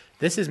of this.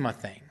 This is my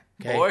thing.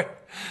 Okay? Boy.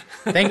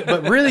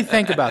 But really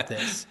think about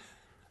this.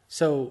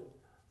 So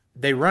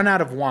they run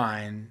out of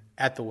wine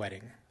at the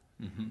wedding.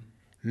 Mm-hmm.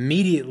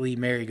 Immediately,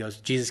 Mary goes,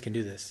 Jesus can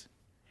do this.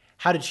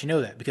 How did she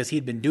know that? Because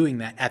he'd been doing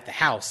that at the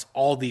house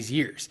all these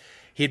years.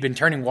 He had been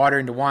turning water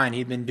into wine.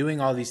 He'd been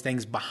doing all these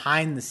things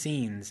behind the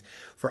scenes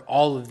for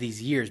all of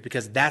these years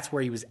because that's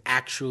where he was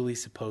actually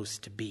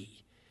supposed to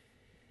be.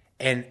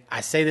 And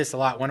I say this a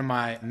lot. One of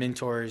my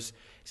mentors,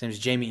 his name is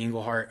Jamie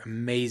Englehart,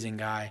 amazing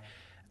guy.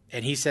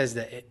 And he says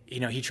that,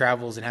 he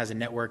travels and has a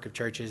network of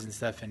churches and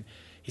stuff. And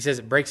he says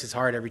it breaks his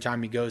heart every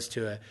time he goes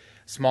to a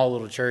small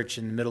little church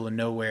in the middle of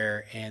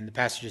nowhere and the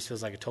pastor just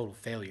feels like a total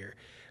failure.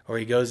 Or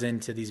he goes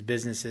into these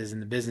businesses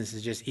and the business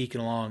is just eking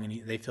along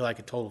and they feel like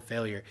a total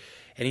failure.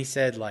 And he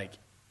said,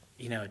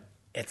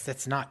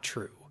 that's not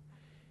true.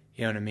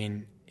 You know what I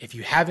mean? If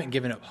you haven't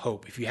given up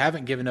hope, if you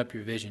haven't given up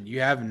your vision,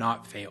 you have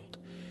not failed.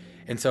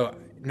 And so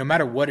no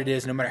matter what it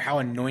is, no matter how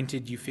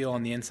anointed you feel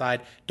on the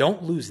inside,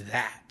 don't lose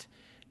that.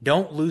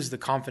 Don't lose the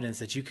confidence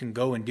that you can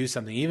go and do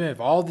something. Even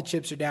if all the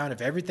chips are down, if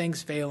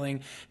everything's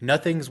failing,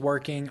 nothing's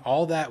working,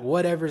 all that,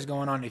 whatever's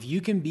going on, if you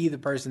can be the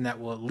person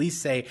that will at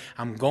least say,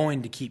 I'm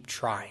going to keep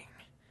trying.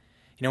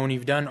 When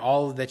you've done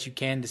all that you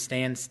can to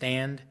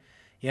stand.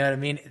 You know what I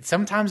mean?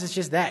 Sometimes it's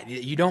just that.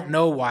 You don't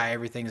know why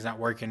everything's not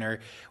working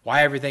or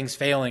why everything's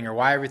failing or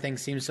why everything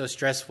seems so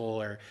stressful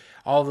or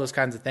all those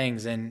kinds of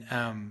things. And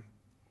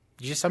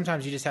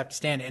sometimes you just have to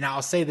stand. And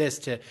I'll say this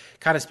to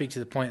kind of speak to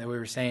the point that we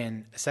were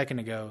saying a second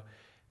ago.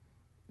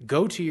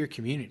 Go to your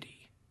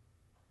community.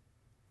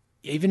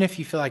 Even if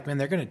you feel like, man,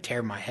 they're going to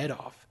tear my head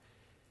off.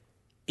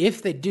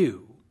 If they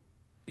do,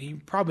 you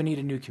probably need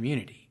a new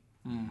community.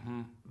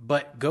 Mm-hmm.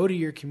 But go to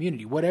your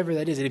community, whatever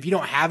that is. And if you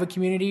don't have a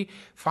community,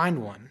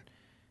 find one.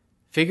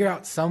 Figure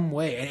out some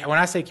way. And when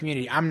I say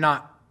community, I'm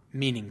not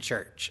meaning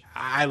church.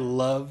 I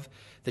love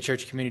the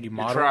church community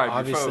model. Your tribe,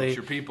 obviously. your folks,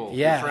 your people,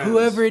 yeah, your friends.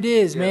 Whoever it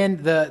is,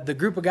 man. The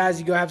group of guys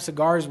you go have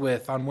cigars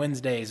with on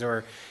Wednesdays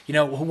or,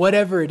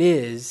 whatever it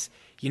is.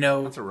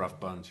 That's a rough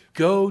bunch.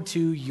 Go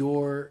to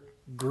your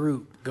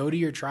group, go to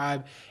your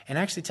tribe, and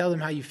actually tell them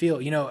how you feel.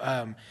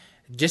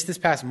 Just this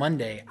past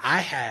Monday, I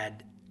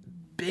had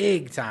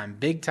big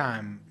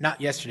time, not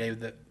yesterday,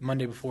 the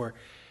Monday before,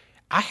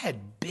 I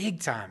had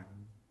big time,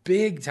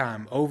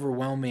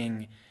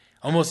 overwhelming,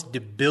 almost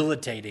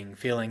debilitating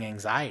feeling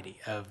anxiety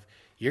of,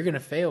 you're going to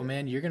fail,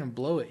 man. You're going to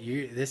blow it.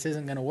 This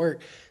isn't going to work.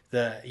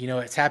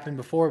 It's happened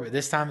before, but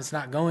this time it's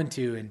not going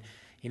to. And,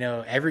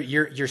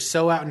 you're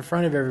so out in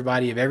front of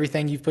everybody of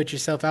everything you've put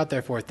yourself out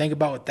there for. Think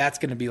about what that's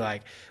going to be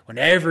like when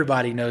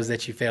everybody knows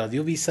that you failed.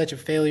 You'll be such a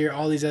failure,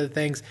 all these other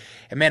things.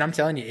 And man, I'm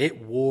telling you,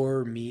 it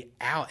wore me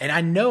out. And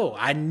I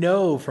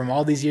know from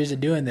all these years of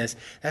doing this,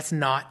 that's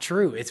not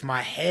true. It's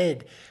my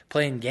head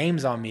playing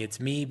games on me. It's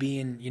me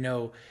being,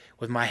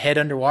 with my head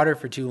underwater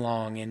for too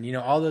long and,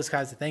 all those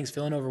kinds of things,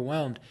 feeling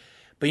overwhelmed.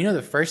 But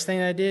the first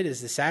thing I did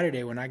is the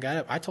Saturday when I got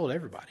up, I told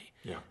everybody.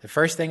 Yeah. The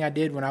first thing I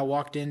did when I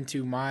walked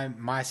into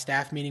my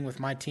staff meeting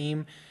with my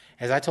team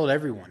is I told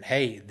everyone,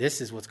 hey,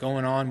 this is what's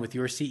going on with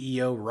your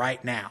CEO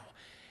right now.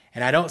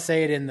 And I don't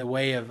say it in the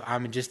way of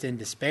I'm just in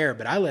despair,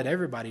 but I let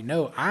everybody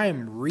know I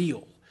am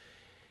real.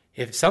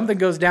 If something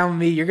goes down with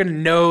me, you're going to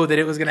know that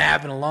it was going to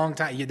happen a long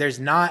time. There's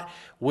not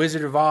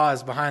Wizard of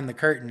Oz behind the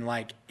curtain.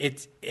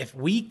 If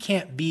we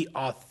can't be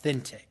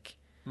authentic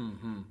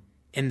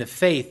in the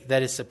faith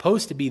that is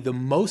supposed to be the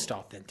most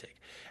authentic,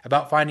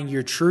 about finding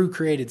your true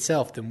created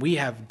self, then we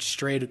have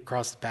strayed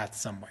across the path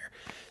somewhere.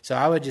 So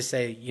I would just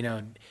say,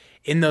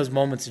 in those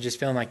moments of just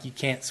feeling like you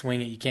can't swing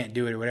it, you can't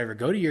do it or whatever,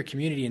 go to your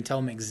community and tell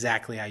them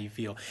exactly how you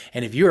feel.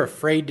 And if you're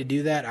afraid to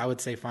do that, I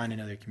would say find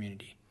another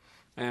community.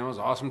 Man, it was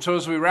awesome. So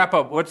as we wrap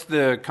up, what's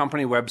the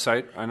company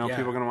website? I know Yeah.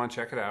 people are going to want to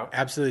check it out.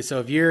 Absolutely. So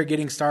if you're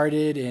getting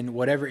started in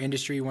whatever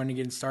industry you want to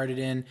get started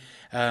in,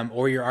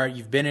 or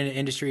you've been in an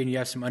industry and you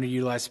have some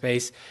underutilized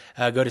space,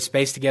 go to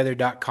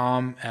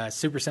spacetogether.com.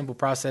 Super simple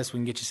process. We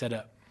can get you set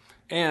up.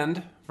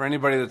 And for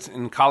anybody that's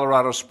in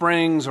Colorado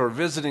Springs or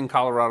visiting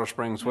Colorado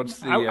Springs, what's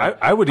the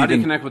I would how do you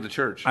even connect with the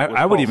church?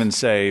 I would even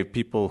say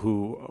people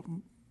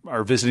who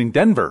are visiting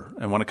Denver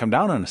and want to come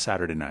down on a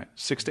Saturday night,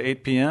 6 to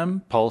 8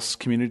 p.m.,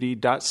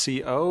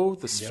 pulsecommunity.co,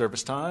 the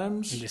service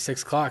times.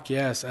 6 o'clock,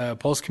 yes.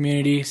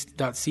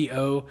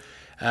 Pulsecommunity.co.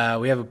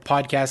 We have a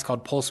podcast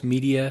called Pulse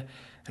Media.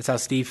 That's how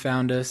Steve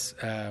found us.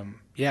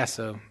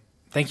 So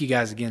thank you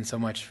guys again so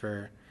much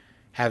for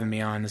having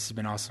me on. This has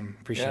been awesome.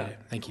 Appreciate it.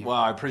 Thank you. Well,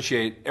 I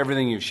appreciate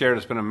everything you've shared.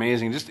 It's been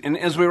amazing. And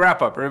as we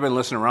wrap up, everybody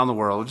listening around the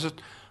world,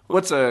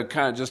 what's a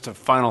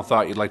final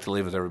thought you'd like to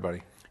leave with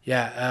everybody?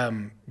 Yeah,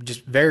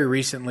 just very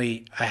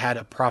recently, I had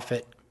a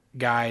prophet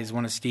guy, he's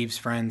one of Steve's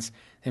friends.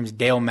 His name is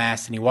Dale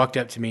Mast, and he walked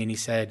up to me and he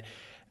said,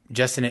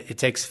 Justin, it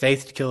takes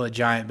faith to kill a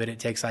giant, but it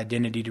takes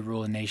identity to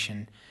rule a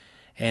nation.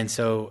 And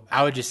so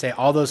I would just say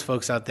all those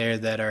folks out there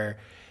that are,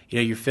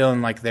 you're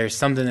feeling like there's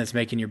something that's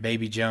making your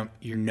baby jump,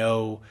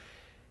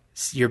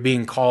 you're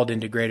being called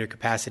into greater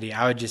capacity.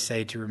 I would just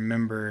say to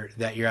remember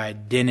that your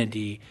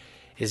identity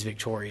is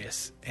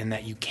victorious and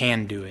that you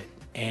can do it,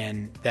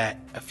 and that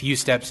a few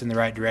steps in the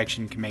right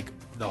direction can make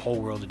the whole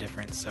world a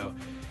difference. So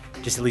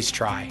just at least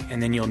try,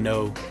 and then you'll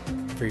know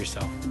for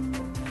yourself.